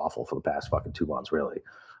fucking god awful for the past fucking 2 months, really.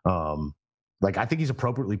 Like I think he's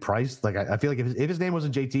appropriately priced. Like I feel like if his name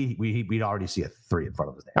wasn't JT, we'd already see a 3 in front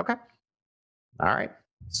of his name. Okay. All right.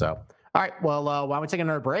 So, all right. Well, why don't we take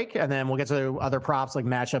another break and then we'll get to other props like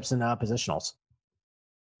matchups and positionals.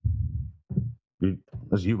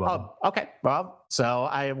 That's you, Bob. Oh, okay. Well, so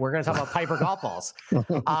we're going to talk about Piper golf balls.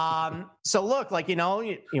 So look, like,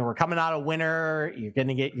 we're coming out of winter, you're going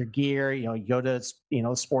to get your gear, you go to,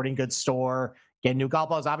 sporting goods store, get new golf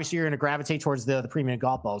balls. Obviously you're going to gravitate towards the premium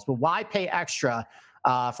golf balls, but why pay extra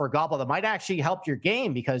for a golf ball that might actually help your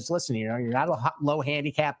game? Because listen, you're not a low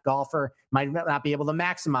handicap golfer, might not be able to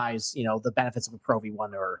maximize, the benefits of a Pro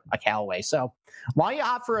V1 or a Callaway. So why you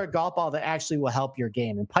opt for a golf ball that actually will help your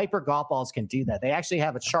game? And Piper golf balls can do that. They actually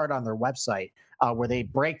have a chart on their website where they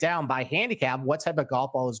break down by handicap what type of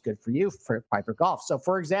golf ball is good for you for Piper Golf. So,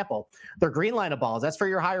 for example, their green line of balls, that's for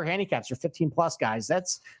your higher handicaps, your 15-plus guys.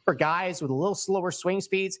 That's for guys with a little slower swing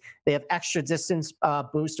speeds. They have extra distance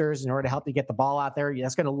boosters in order to help you get the ball out there.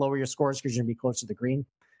 That's going to lower your scores because you're going to be closer to the green.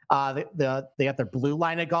 They got their blue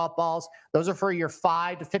line of golf balls. Those are for your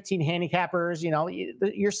 5 to 15 handicappers.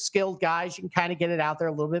 You're skilled guys. You can kind of get it out there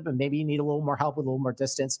a little bit, but maybe you need a little more help with a little more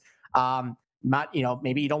distance.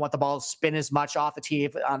 Maybe you don't want the ball to spin as much off the tee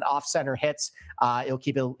on off center hits. It'll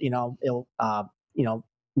keep it,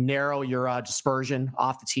 narrow your dispersion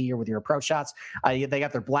off the tee or with your approach shots. They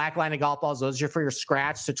got their black line of golf balls. Those are for your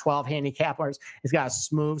scratch to 12 handicappers. It's got a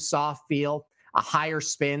smooth, soft feel, a higher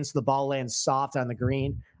spin, so the ball lands soft on the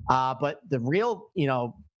green. But the real,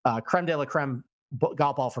 creme de la creme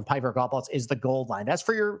golf ball from Piper golf balls is the gold line. That's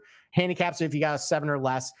for your handicaps. So if you got a 7 or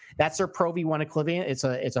less, that's their Pro V1 equivalent. It's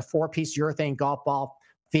a 4-piece urethane golf ball.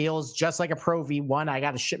 Feels just like a Pro V1. I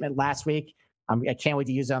got a shipment last week. I can't wait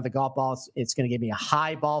to use it on the golf balls. It's going to give me a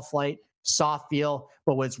high ball flight, soft feel.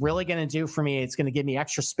 But what it's really going to do for me, it's going to give me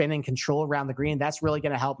extra spin and control around the green. That's really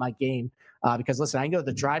going to help my game. Because listen, I can go to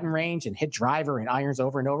the driving range and hit driver and irons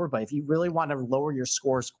over and over. But if you really want to lower your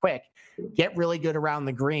scores quick, get really good around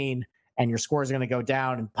the green, and your scores are going to go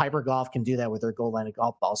down. And Piper Golf can do that with their gold line of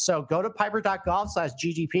golf balls. So go to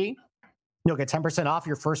piper.golf/GGP. You'll get 10% off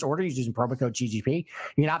your first order using promo code GGP.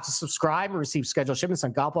 You can opt to subscribe and receive scheduled shipments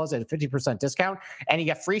on golf balls at a 50% discount. And you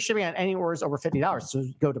get free shipping on any orders over $50. So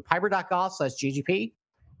go to piper.golf/GGP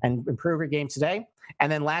and improve your game today.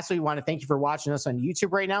 And then lastly, we want to thank you for watching us on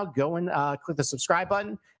YouTube right now. Go and click the subscribe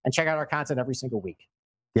button and check out our content every single week.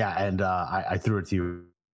 Yeah, and I threw it to you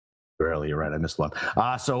earlier, right? I missed one.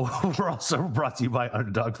 So we're also brought to you by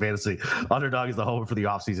Underdog Fantasy. Underdog is the home for the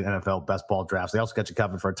offseason NFL best ball drafts. They also got you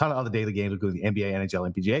covered for a ton of other daily games, including the NBA, NHL,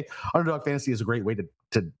 and PGA. Underdog Fantasy is a great way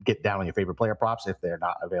to get down on your favorite player props if they're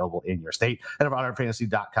not available in your state. Head over to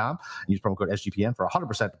UnderdogFantasy.com. Use promo code SGPN for a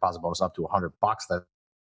 100% deposit bonus up to $100. That's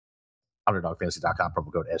UnderdogFantasy.com,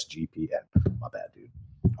 promo code SGPN. My bad, dude.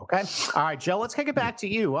 Okay. All right, Joe, let's kick it back to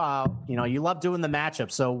you. You love doing the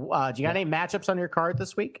matchups. So do you got any matchups on your card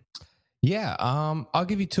this week? Yeah, I'll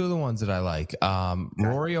give you 2 of the ones that I like.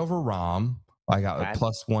 Rory over Rahm. I got a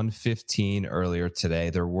plus 115 earlier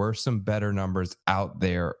today. There were some better numbers out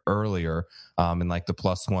there earlier in like the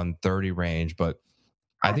plus 130 range, but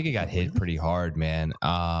I think it got hit pretty hard, man.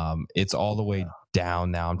 It's all the way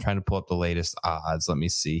down now. I'm trying to pull up the latest odds. Let me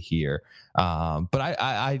see here. But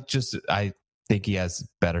I think he has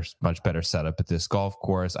much better setup at this golf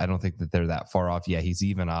course. I don't think that they're that far off. Yeah, he's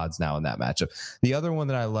even odds now in that matchup. The other one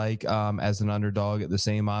that I like as an underdog at the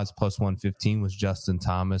same odds, plus 115, was Justin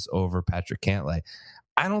Thomas over Patrick Cantlay.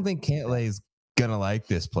 I don't think Cantlay is going to like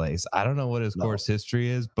this place. I don't know what his course history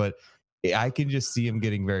is, but I can just see him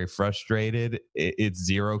getting very frustrated. It's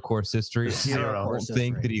zero course history. I don't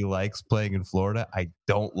think that he likes playing in Florida. I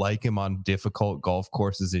don't like him on difficult golf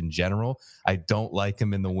courses in general. I don't like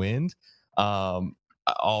him in the wind.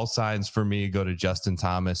 All signs for me go to Justin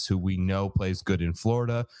Thomas, who we know plays good in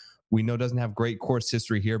Florida. We know doesn't have great course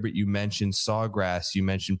history here, but you mentioned Sawgrass, you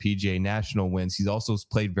mentioned PGA National wins. He's also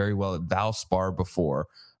played very well at Valspar before.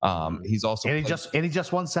 He's also he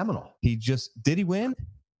just won Seminole. Did he win?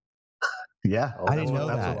 Yeah, I didn't know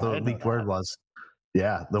that's that. what the leaked word was.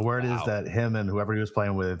 Yeah, the word is Wow. that him and whoever he was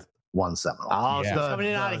playing with won Seminole. Oh, Yeah. so he's coming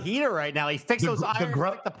in on a heater right now. He fixed those irons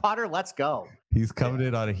like the putter. Let's go. He's coming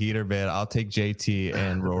in on a heater, man. I'll take JT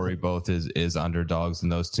and Rory both as underdogs in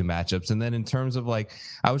those two matchups. And then in terms of like,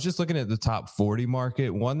 I was just looking at the top 40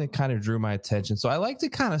 market, one that kind of drew my attention. So I like to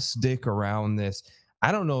kind of stick around this.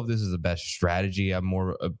 I don't know if this is the best strategy. I'm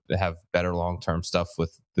more have better long-term stuff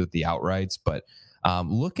with the outrights, but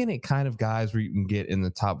looking at kind of guys where you can get in the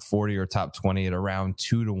top 40 or top 20 at around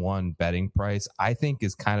 2-1 betting price, I think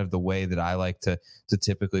is kind of the way that I like to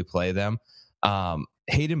typically play them.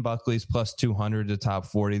 Hayden Buckley's plus 200 to top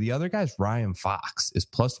 40. The other guy's Ryan Fox is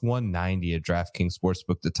plus 190 at DraftKings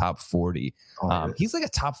Sportsbook to top 40. He's like a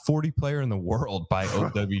top 40 player in the world by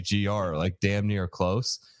OWGR, like damn near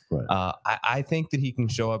close. Right. I think that he can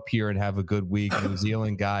show up here and have a good week. New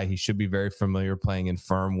Zealand guy, he should be very familiar playing in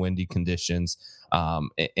firm, windy conditions.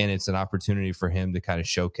 And it's an opportunity for him to kind of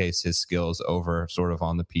showcase his skills over sort of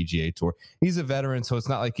on the PGA Tour. He's a veteran, so it's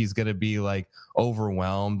not like he's going to be like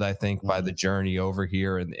overwhelmed, I think, by the journey over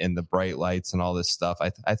here and the bright lights and all this stuff.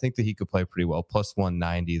 I think that he could play pretty well, plus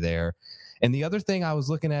 190 there. And the other thing I was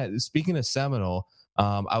looking at, speaking of Seminole,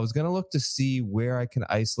 I was going to look to see where I can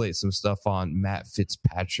isolate some stuff on Matt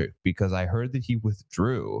Fitzpatrick, because I heard that he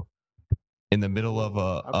withdrew in the middle of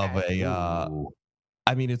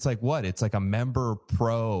I mean, it's like what? It's like a member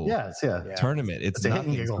pro tournament. It's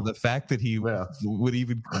nothing. So the fact that he would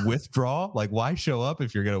even withdraw, like why show up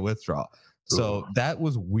if you're going to withdraw? So that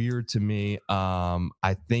was weird to me.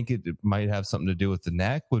 I think it might have something to do with the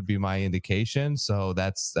neck would be my indication. So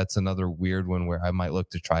that's another weird one where I might look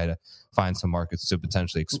to try to find some markets to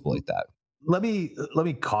potentially exploit that. Let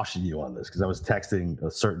me caution you on this, because I was texting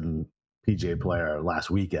a certain PGA player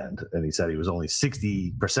last weekend and he said he was only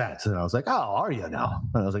 60%. And I was like, oh, are you now?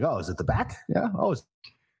 And I was like, oh, is it the back? Yeah. Oh, it's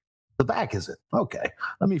the back, is it? Okay.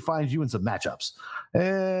 Let me find you in some matchups.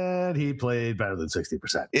 And he played better than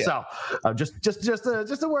 60%. Yeah. So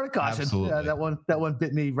just a word of caution. That one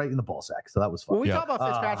bit me right in the ball sack. So that was fun. Well, we talked about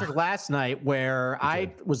Fitzpatrick last night, where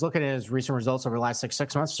I was looking at his recent results over the last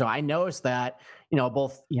six months. So I noticed that,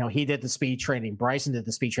 both, he did the speed training. Bryson did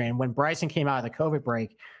the speed training. When Bryson came out of the COVID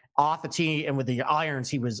break off the tee and with the irons,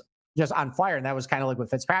 he was just on fire. And that was kind of like with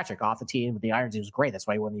Fitzpatrick off the tee and with the irons, he was great. That's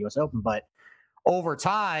why he won the US Open. But over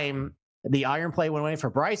time, the iron play went away for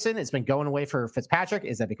Bryson. It's been going away for Fitzpatrick.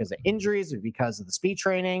 Is that because of injuries or because of the speed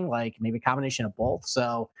training? Like maybe a combination of both.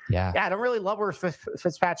 So yeah, I don't really love where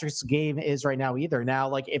Fitzpatrick's game is right now either. Now,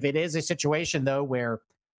 like if it is a situation though where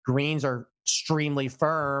greens are extremely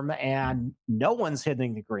firm and no one's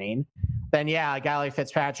hitting the green, then yeah, a guy like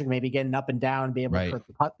Fitzpatrick maybe getting up and down, be able to put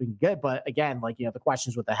the putt, be good. But again, like the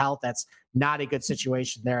questions with the health, that's not a good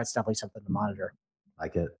situation there. It's definitely something to monitor.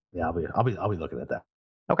 Like it. Yeah, I'll be looking at that.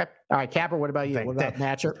 Okay. All right, Capper, what about you? What about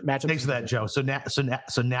matchup? Thanks for that, Joe. So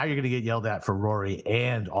now you're going to get yelled at for Rory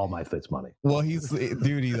and all my Fitz money. Well,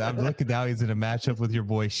 I'm looking now. He's in a matchup with your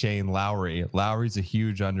boy Shane Lowry. Lowry's a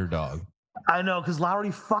huge underdog. I know, because Lowry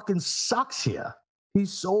fucking sucks here.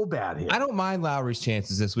 He's so bad here. I don't mind Lowry's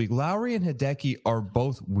chances this week. Lowry and Hideki are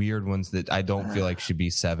both weird ones that I don't feel like should be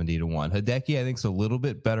 70-1. Hideki, I think, is a little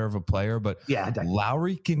bit better of a player, but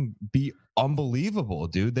Lowry can be unbelievable,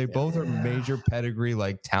 dude. They both are major pedigree,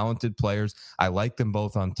 like talented players. I like them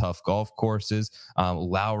both on tough golf courses.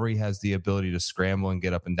 Lowry has the ability to scramble and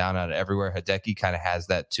get up and down out of everywhere. Hideki kind of has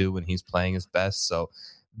that too when he's playing his best. So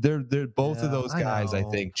they're both of those guys. I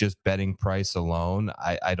think just betting price alone,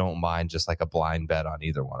 I don't mind just like a blind bet on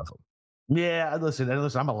either one of them. Yeah, listen.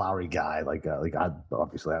 I'm a Lowry guy. Like I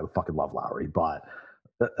fucking love Lowry, but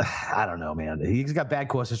I don't know, man. He's got bad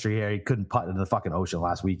course history here. He couldn't putt in the fucking ocean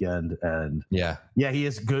last weekend, and yeah, he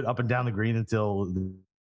is good up and down the green until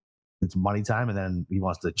it's money time, and then he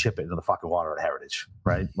wants to chip it into the fucking water at Heritage,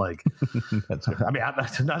 right? Like, that's right. I mean,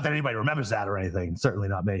 not that anybody remembers that or anything. Certainly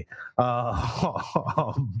not me.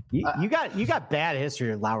 You got bad history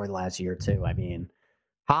with Lowry last year too. I mean,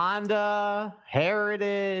 Honda,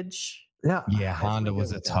 Heritage. Yeah. Honda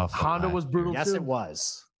was a tough. Honda was brutal. Yes, too. It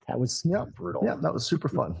was. That was brutal. Yeah, that was super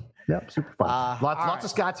fun. Yep, super fun. Lots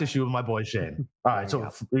of scar tissue with my boy Shane. All right, so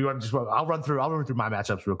you want to I'll run through my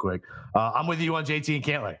matchups real quick. I'm with you on JT and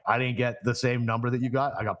Cantlay. I didn't get the same number that you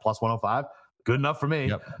got. I got plus 105. Good enough for me.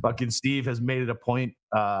 Yep. Fucking Steve has made it a point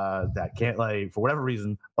that Cantlay, for whatever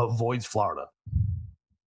reason, avoids Florida.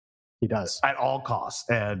 He does at all costs,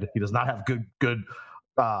 and he does not have good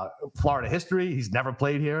Florida history. He's never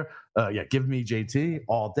played here. Give me JT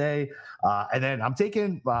all day. And then I'm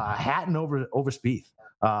taking Hatton over Spieth.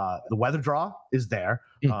 The weather draw is there.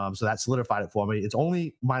 So that solidified it for me. It's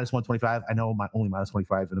only minus 125. I know only minus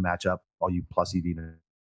 25 in the matchup. All you plus EV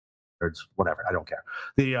whatever. I don't care.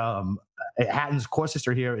 The Hatton's course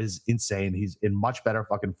history here is insane. He's in much better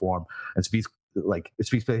fucking form, and Spieth's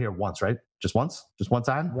played here once, right? Just one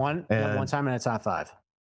time. One time in a top 5.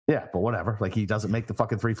 Yeah, but whatever. Like, he doesn't make the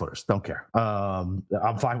fucking 3-footers. Don't care. I'm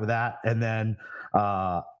fine with that. And then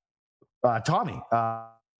Tommy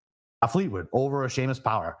Fleetwood over a Seamus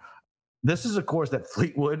Power. This is a course that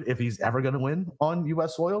Fleetwood, if he's ever going to win on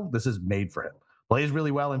U.S. soil, this is made for him. Plays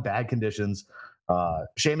really well in bad conditions.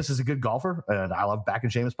 Seamus is a good golfer, and I love backing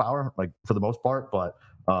Seamus Power, like, for the most part. But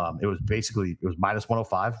it was minus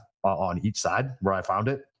 105 on each side where I found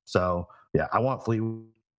it. So yeah, I want Fleetwood.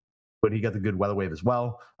 But he got the good weather wave as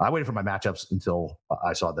well. I waited for my matchups until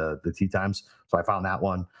I saw the tee times, so I found that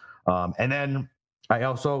one. And then I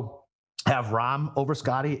also have Rahm over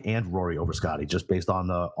Scotty and Rory over Scotty, just based on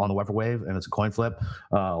the weather wave, and it's a coin flip.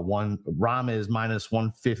 Rahm is minus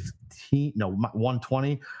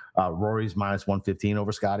 120. Rory's minus 115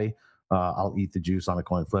 over Scotty. I'll eat the juice on a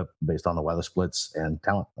coin flip based on the weather splits and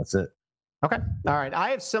talent. That's it. Okay. All right. I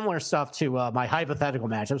have similar stuff to my hypothetical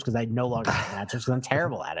matchups because I no longer have matchups because I'm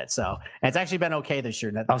terrible at it. So and it's actually been okay this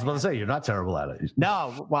year. I was about to say, you're not terrible at it.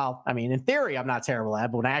 No. Well, I mean, in theory, I'm not terrible at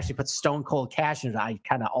it. But when I actually put stone cold cash in it, I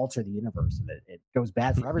kind of alter the universe and it goes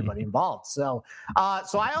bad for everybody involved. So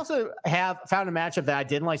I also have found a matchup that I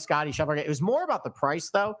didn't like Scotty Scheffler. It was more about the price,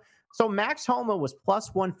 though. So Max Homa was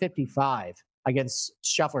plus 155 against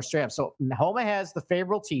Scheffler straight up. So Homa has the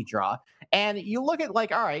favorable tee draw. And you look at,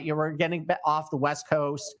 like, all right, we're getting off the West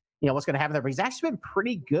Coast. You know, what's going to happen there? But he's actually been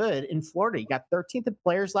pretty good in Florida. He got 13th at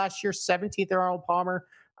Players last year, 17th at Arnold Palmer.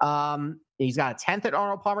 He's got a 10th at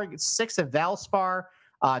Arnold Palmer, 6th at Valspar,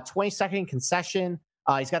 22nd in Concession.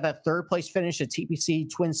 He's got that third place finish at TPC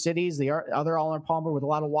Twin Cities, the other Arnold Palmer with a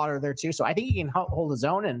lot of water there too. So I think he can hold his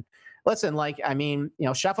own. And listen, like, I mean, you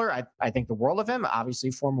know, Scheffler, I think the world of him,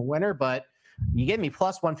 obviously former winner, but you give me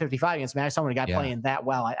plus 155 against Max Homa, a guy playing that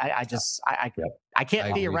well. I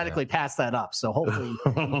can't theoretically pass that up. So hopefully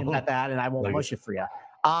you can bet that, and I won't push it for you.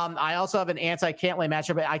 I also have an anti-Cantlay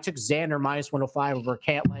matchup. I took Xander minus 105 over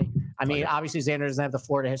Cantlay. I mean, obviously Xander doesn't have the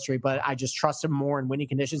Florida history, but I just trust him more in winning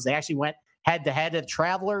conditions. They actually went head-to-head at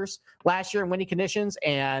Travelers last year in winning conditions,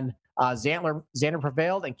 and Xander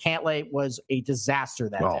prevailed, and Cantlay was a disaster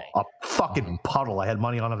that day. A fucking puddle. I had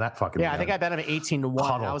money on that fucking. Yeah, I think I bet him 18-1.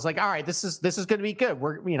 I was like, all right, this is going to be good.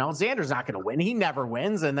 Xander's not going to win. He never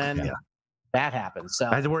wins, and then that happens. So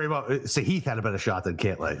I had to worry about. Sahith had a better shot than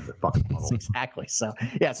Cantlay. Fucking puddle. Exactly. So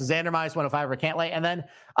yeah, so Xander minus 105 over Cantlay, and then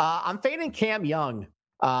I'm fading Cam Young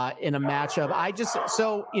in a matchup.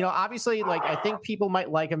 Obviously, like, I think people might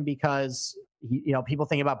like him because people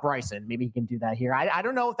think about Bryson. Maybe he can do that here. I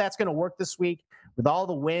don't know if that's going to work this week with all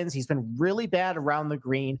the wins. He's been really bad around the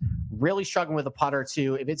green, really struggling with a putter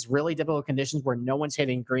too. If it's really difficult conditions where no one's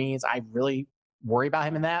hitting greens, I really worry about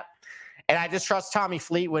him in that. And I just trust Tommy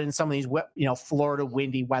Fleetwood in some of these, Florida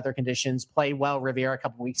windy weather conditions. Played well Riviera a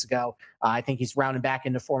couple weeks ago. I think he's rounding back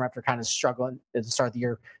into form after kind of struggling at the start of the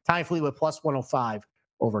year. Tommy Fleetwood plus 105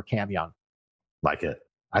 over Cam Young. Like it.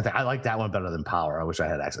 I like that one better than Power. I wish I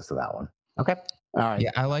had access to that one. Okay. All right.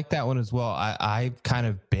 Yeah, I like that one as well. I've kind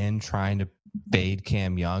of been trying to fade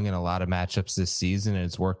Cam Young in a lot of matchups this season, and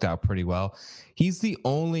it's worked out pretty well. He's the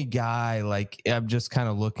only guy, like, I'm just kind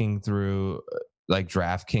of looking through like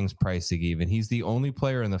DraftKings pricing even. He's the only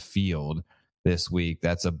player in the field this week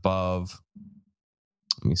that's above,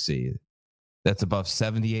 let me see, that's above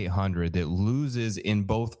 7,800 that loses in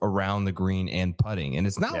both around the green and putting. And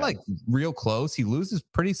it's not like real close. He loses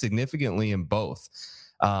pretty significantly in both.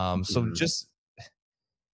 So just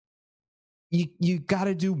you got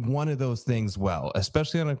to do one of those things well,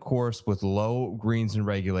 especially on a course with low greens and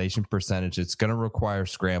regulation percentage. It's going to require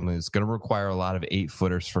scrambling. It's going to require a lot of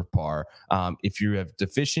 8-footers for par. If you have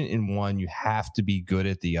deficient in one, you have to be good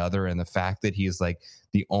at the other. And the fact that he is like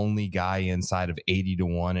the only guy inside of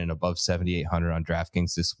 80-1 and above 7,800 on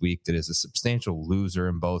DraftKings this week that is a substantial loser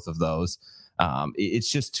in both of those.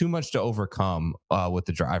 It's just too much to overcome with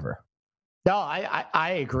the driver. No,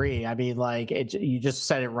 I agree. I mean, like, you just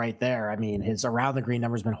said it right there. I mean, his around the green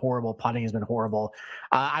number has been horrible. Putting has been horrible.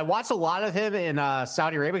 I watched a lot of him in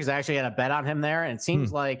Saudi Arabia because I actually had a bet on him there. And it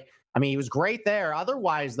seems like, I mean, he was great there.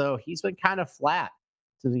 Otherwise, though, he's been kind of flat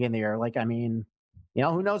to the beginning of the year. Like, I mean,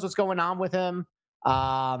 who knows what's going on with him.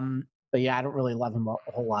 But yeah, I don't really love him a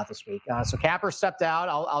whole lot this week. So Capper stepped out.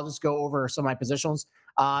 I'll just go over some of my positions.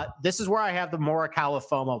 This is where I have the Morikawa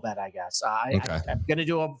FOMO bet, I guess. I'm going to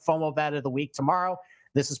do a FOMO bet of the week tomorrow.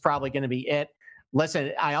 This is probably going to be it.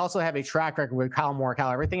 Listen, I also have a track record with Kyle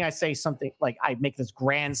Morikawa. Everything I say something like I make this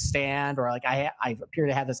grandstand or like I appear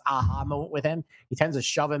to have this aha moment with him. He tends to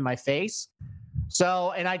shove in my face.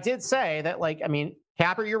 So, and I did say that, like, I mean,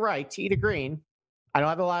 Capper, you're right. Tee to green. I don't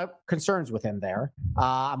have a lot of concerns with him there.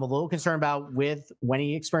 I'm a little concerned about when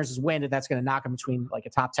he experiences wind, if that's going to knock him between like a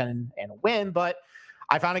top 10 and a win. But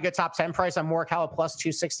I found a good top 10 price on Morikawa plus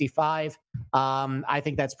 265. I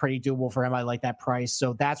think that's pretty doable for him. I like that price.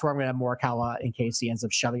 So that's where I'm going to have Morikawa in case he ends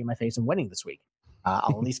up shoving in my face and winning this week.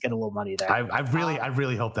 I'll at least get a little money there. I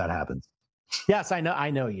really hope that happens. Yes, I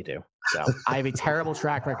know you do. So I have a terrible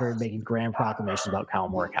track record of making grand proclamations about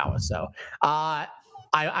Collin Morikawa. So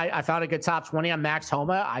I found a good top 20 on Max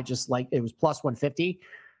Homa. I just like it was plus 150.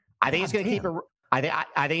 I think he's going to keep it.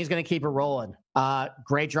 I think he's going to keep it rolling.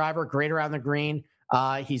 Great driver, great around the green.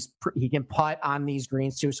 He can putt on these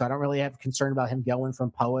greens too, so I don't really have concern about him going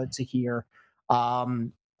from Poa to here.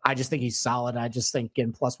 I just think he's solid. I just think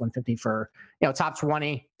getting plus 150 for top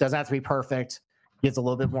 20 doesn't have to be perfect. Gives a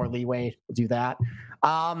little bit more leeway to do that.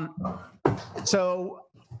 So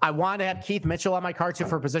I want to have Keith Mitchell on my card too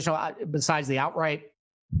for positional besides the outright.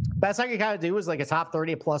 Best I can kind of do is like a top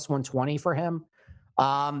 30 at plus 120 for him.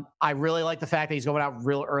 I really like the fact that he's going out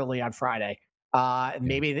real early on Friday.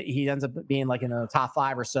 Maybe he ends up being like in the top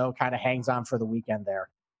 5 or so, kind of hangs on for the weekend there.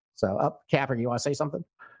 So, Capper, you want to say something?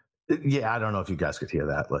 Yeah, I don't know if you guys could hear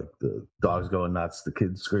that. Like the dog's going nuts, the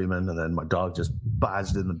kid's screaming, and then my dog just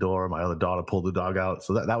barged in the door. My other daughter pulled the dog out.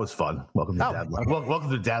 So that was fun. Welcome to dad life.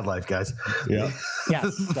 Welcome to dad life, guys. Yeah.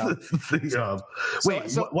 Yes.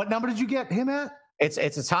 So, what number did you get him at? It's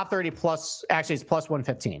a top 30 plus. Actually, it's plus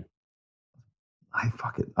 115.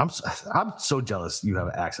 I'm so jealous you have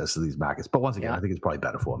access to these markets, but once again, I think it's probably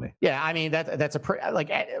better for me. Yeah, I mean that's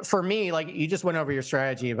for me, like you just went over your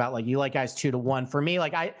strategy about like you like guys 2-1. For me,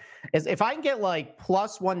 like if I can get like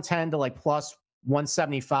plus 110 to like plus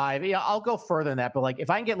 175, I'll go further than that. But like if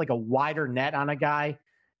I can get like a wider net on a guy,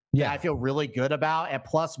 I feel really good about at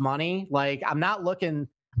plus money. Like I'm not looking.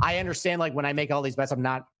 I understand like when I make all these bets,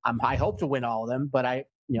 I hope to win all of them, but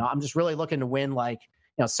I'm just really looking to win like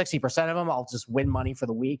 60% of them. I'll just win money for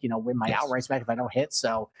the week, win my outrights back if I don't hit.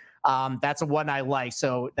 So that's a one I like.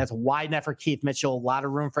 So that's a wide net for Keith Mitchell. A lot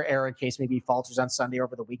of room for error in case maybe he falters on Sunday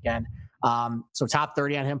over the weekend. So top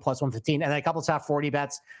 30 on him, plus 115. And then a couple top 40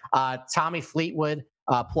 bets. Tommy Fleetwood,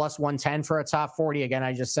 plus 110 for a top 40. Again,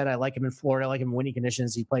 I just said I like him in Florida. I like him in winning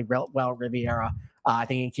conditions. He played well at Riviera. I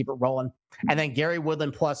think he can keep it rolling. And then Gary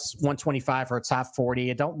Woodland, plus 125 for a top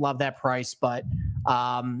 40. I don't love that price, but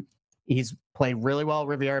he's played really well at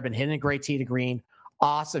Riviera, been hitting a great tee to green.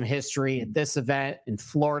 Awesome history at this event in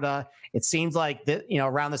Florida. It seems like that,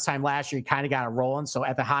 around this time last year, he kind of got it rolling. So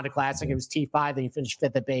at the Honda Classic, it was T5. Then he finished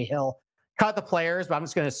 5th at Bay Hill. Cut the players, but I'm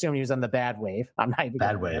just going to assume he was on the bad wave. I'm not even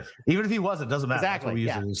bad wave. Even if he wasn't, doesn't matter. Exactly.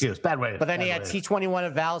 Yeah. Bad wave. But then he had T21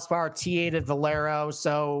 at Valspar, T8 at Valero.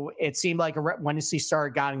 So it seemed like when he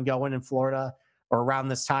started getting going in Florida, or around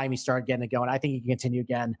this time, he started getting it going. I think he can continue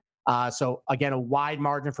again. So again, a wide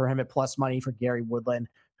margin for him at plus money for Gary Woodland,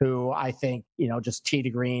 who I think, just tee to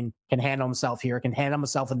green, can handle himself here, can handle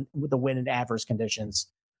himself with the win in adverse conditions.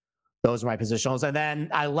 Those are my positionals. And then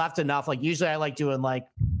I left enough. Like usually I like doing like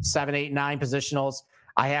 7, 8, 9 positionals.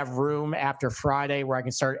 I have room after Friday where I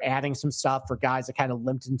can start adding some stuff for guys that kind of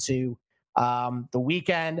limped into the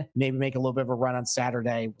weekend, maybe make a little bit of a run on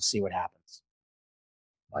Saturday. We'll see what happens.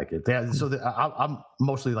 Like it. Yeah, so I'm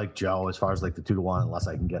mostly like Joe as far as like the 2-1, unless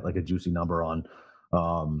I can get like a juicy number on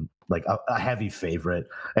like a heavy favorite.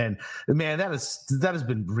 And man, that has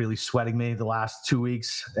been really sweating me the last 2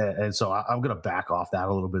 weeks. And so I'm going to back off that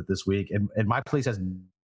a little bit this week. And my place has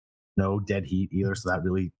no dead heat either. So that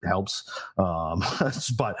really helps.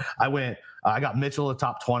 But I got Mitchell at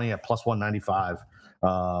top 20 at plus 195.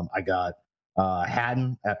 I got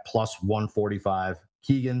Haddon at plus 145.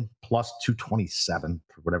 Keegan plus 227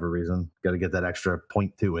 for whatever reason. Got to get that extra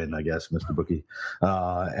 0.2 in, I guess, Mr. Bookie.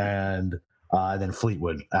 And then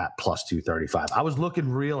Fleetwood at plus 235. I was looking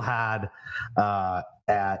real hard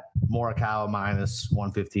at Morikawa minus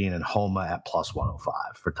 115 and Homa at plus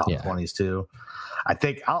 105 for top 20s too. I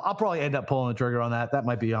think I'll probably end up pulling the trigger on that. That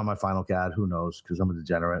might be on my final CAD. Who knows? Because I'm a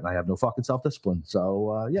degenerate and I have no fucking self-discipline.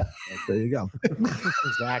 So, there you go.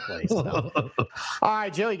 Exactly. So. All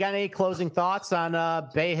right, Joe, you got any closing thoughts on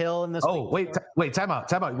Bay Hill in this week? Wait, time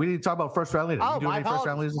out. We need to talk about first round leaders. Oh, you do any first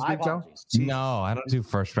round leaders this week, Joe? No, I don't do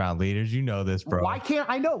first round leaders. You know this, bro. Why can't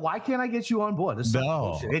I get you on board?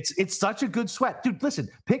 It's such a good sweat. Dude, listen,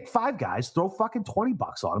 pick 5 guys, throw fucking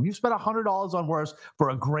 $20 on them. You spent $100 on worse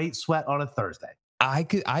for a great sweat on a Thursday.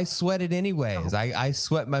 I sweat it anyways. I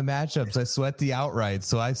sweat my matchups. I sweat the outright.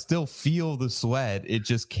 So I still feel the sweat. It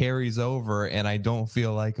just carries over. And I don't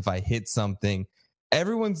feel like if I hit something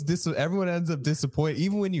everyone ends up disappointed.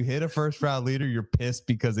 Even when you hit a first round leader, you're pissed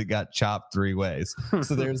because it got chopped 3 ways.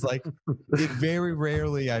 So there's like, it very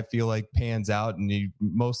rarely, I feel like, pans out, and you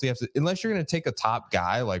mostly have to, unless you're going to take a top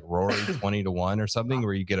guy like Rory 20-1 or something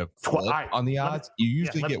where you get a flip on the odds, you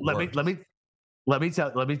usually get worse. Let me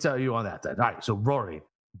tell you on that then. All right, so Rory,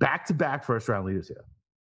 back-to-back first round leaders here.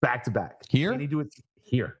 Back-to-back. Here? Can he do it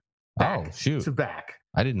here? Oh, shoot. To back.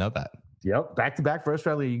 I didn't know that. Yep, back-to-back first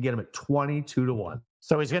round leader, you can get him at 22-1.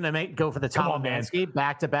 So he's going to go for the Tom Mansky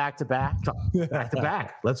back to back. Back to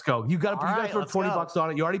back. Let's go. You got to throw $20 on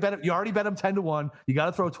it. You already bet him 10-1. You got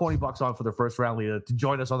to throw $20 on for the first round leader to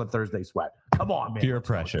join us on the Thursday sweat. Come on, man. Peer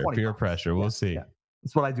pressure. We'll see. Yeah.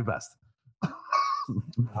 That's what I do best.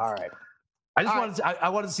 All right. I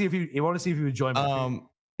wanted to see if you want to see if you would join me.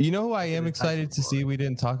 You know who I am excited to see? We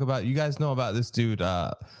didn't talk about. You guys know about this dude,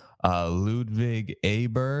 Ludwig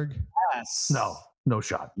Aberg? Yes. No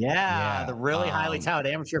shot. Yeah, the really highly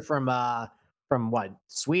touted amateur from what,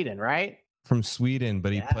 Sweden, right? From Sweden,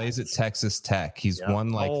 but he plays at Texas Tech. He's won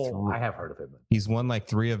like I have heard of him. He's won like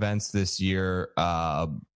 3 events this year.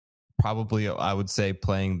 Probably, I would say,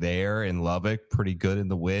 playing there in Lubbock, pretty good in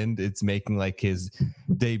the wind. It's making like his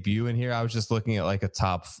debut in here. I was just looking at like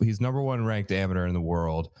he's number 1 ranked amateur in the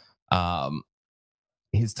world.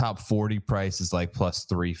 His top 40 price is like plus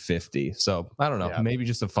 350. So I don't know, maybe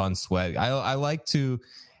just a fun sweat. I like to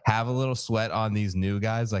have a little sweat on these new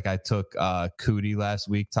guys. Like I took Cootie last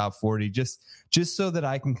week, top 40, just so that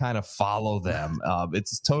I can kind of follow them.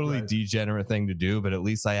 It's a totally degenerate thing to do, but at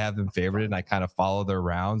least I have them favorited and I kind of follow their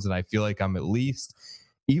rounds. And I feel like I'm at least,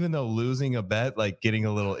 even though losing a bet, like getting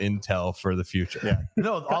a little intel for the future. Yeah.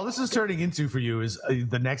 No, all this is turning into for you is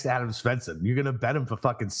the next Adam Svensson. You're going to bet him for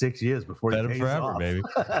fucking 6 years before bet he him forever, off. Baby.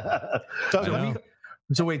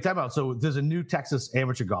 So wait, time out. So there's a new Texas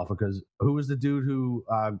amateur golfer, because who was the dude who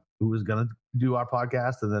was going to do our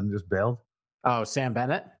podcast and then just bailed? Oh, Sam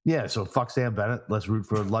Bennett. Yeah. So fuck Sam Bennett. Let's root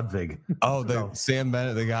for Ludwig. Sam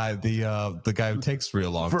Bennett, the guy who takes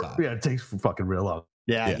real long time. Yeah, it takes fucking real long.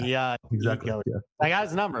 Yeah, exactly. I got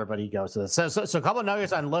his number, but he goes to this. So a couple of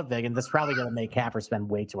nuggets on Ludwig, and this is probably going to make Capper spend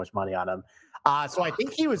way too much money on him. So I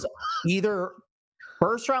think he was either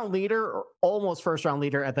first round leader or almost first round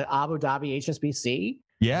leader at the Abu Dhabi HSBC.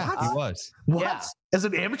 Yeah, he was. What? Yeah. As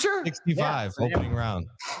an amateur? 65 opening round.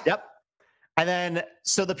 Yep. And then,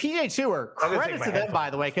 so the PGA Tour, credit to them, by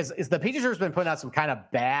the way, because the PGA Tour has been putting out some kind of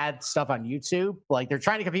bad stuff on YouTube. Like they're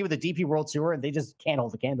trying to compete with the DP World Tour, and they just can't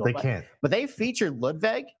hold the candle. They can't. But they featured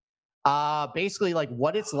Ludwig, basically like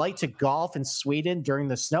what it's like to golf in Sweden during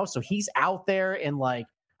the snow. So he's out there in like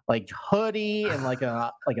hoodie and like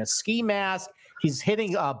a ski mask. He's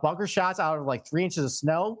hitting bunker shots out of like 3 inches of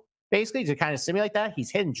snow, basically to kind of simulate that.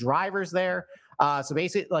 He's hitting drivers there. So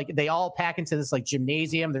basically, like they all pack into this like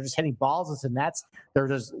gymnasium. They're just hitting balls into nets. They're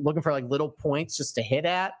just looking for like little points just to hit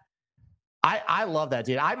at. I love that,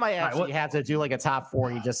 dude. I might actually have to do like a top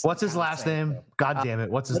 40. Just what's his last name? God damn it!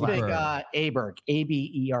 What's his last name? Aberg,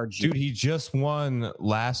 Aberg. Dude, he just won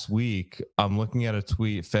last week. I'm looking at a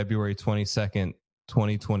tweet, February 22nd,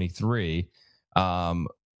 2023.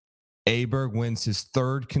 Aberg wins his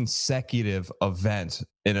 3rd consecutive event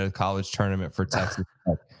in a college tournament for Texas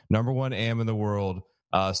Tech. Number 1 AM in the world.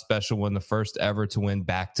 Special one, the first ever to win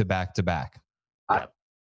back to back to back.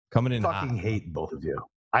 Coming in hot. I fucking hate both of you.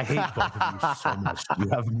 I hate both of you so much. You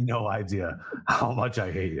have no idea how much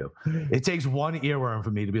I hate you. It takes one earworm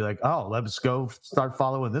for me to be like, oh, let's go start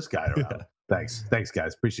following this guy around. Yeah. Thanks,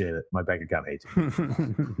 guys. Appreciate it. My bank account hates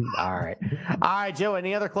you. All right, Joe.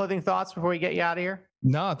 Any other closing thoughts before we get you out of here?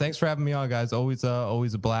 No, thanks for having me on, guys. Always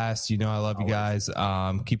a blast. You know, I love you guys.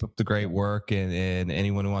 Keep up the great work. And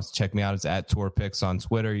anyone who wants to check me out is at TourPicks on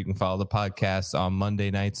Twitter. You can follow the podcast on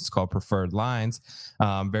Monday nights. It's called Preferred Lines.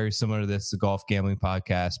 Very similar to this, the golf gambling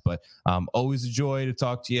podcast. But always a joy to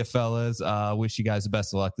talk to you, fellas. Wish you guys the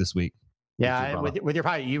best of luck this week. Yeah, with your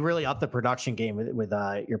podcast, you really upped the production game with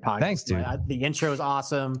your podcast. Thanks, dude. The intro is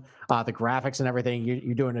awesome. The graphics and everything.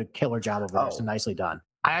 You're doing a killer job over there. So nicely done.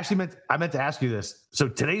 I meant to ask you this. So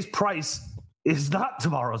today's price is not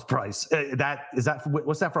tomorrow's price.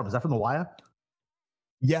 What's that from? Is that from The Wire?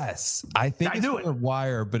 Yes, I think it's from The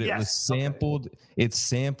Wire, but it was sampled. Okay. It's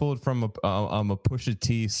sampled from a Pusha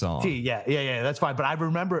T song. Yeah, that's fine. But I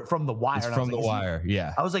remember it from The Wire. It's from The Wire.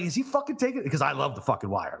 Yeah, I was like, is he fucking taking it? Because I love the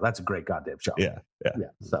fucking Wire. That's a great goddamn show. Yeah.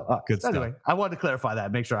 So good stuff. Anyway, I wanted to clarify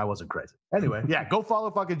that, make sure I wasn't crazy. Anyway, go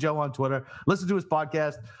follow fucking Joe on Twitter. Listen to his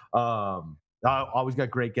podcast. Always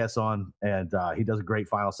got great guests on, and he does a great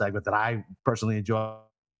final segment that I personally enjoy.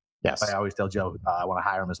 Yes. I always tell Joe I want to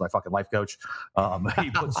hire him as my fucking life coach.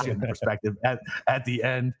 He puts shit in perspective at the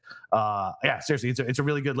end. Yeah, seriously, it's a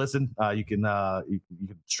really good listen. You can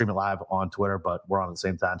stream it live on Twitter, but we're on at the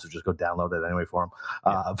same time, so just go download it anyway for him.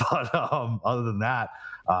 But other than that,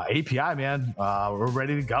 API, man, we're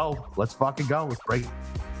ready to go. Let's fucking go. Let's break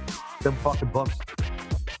them fucking books.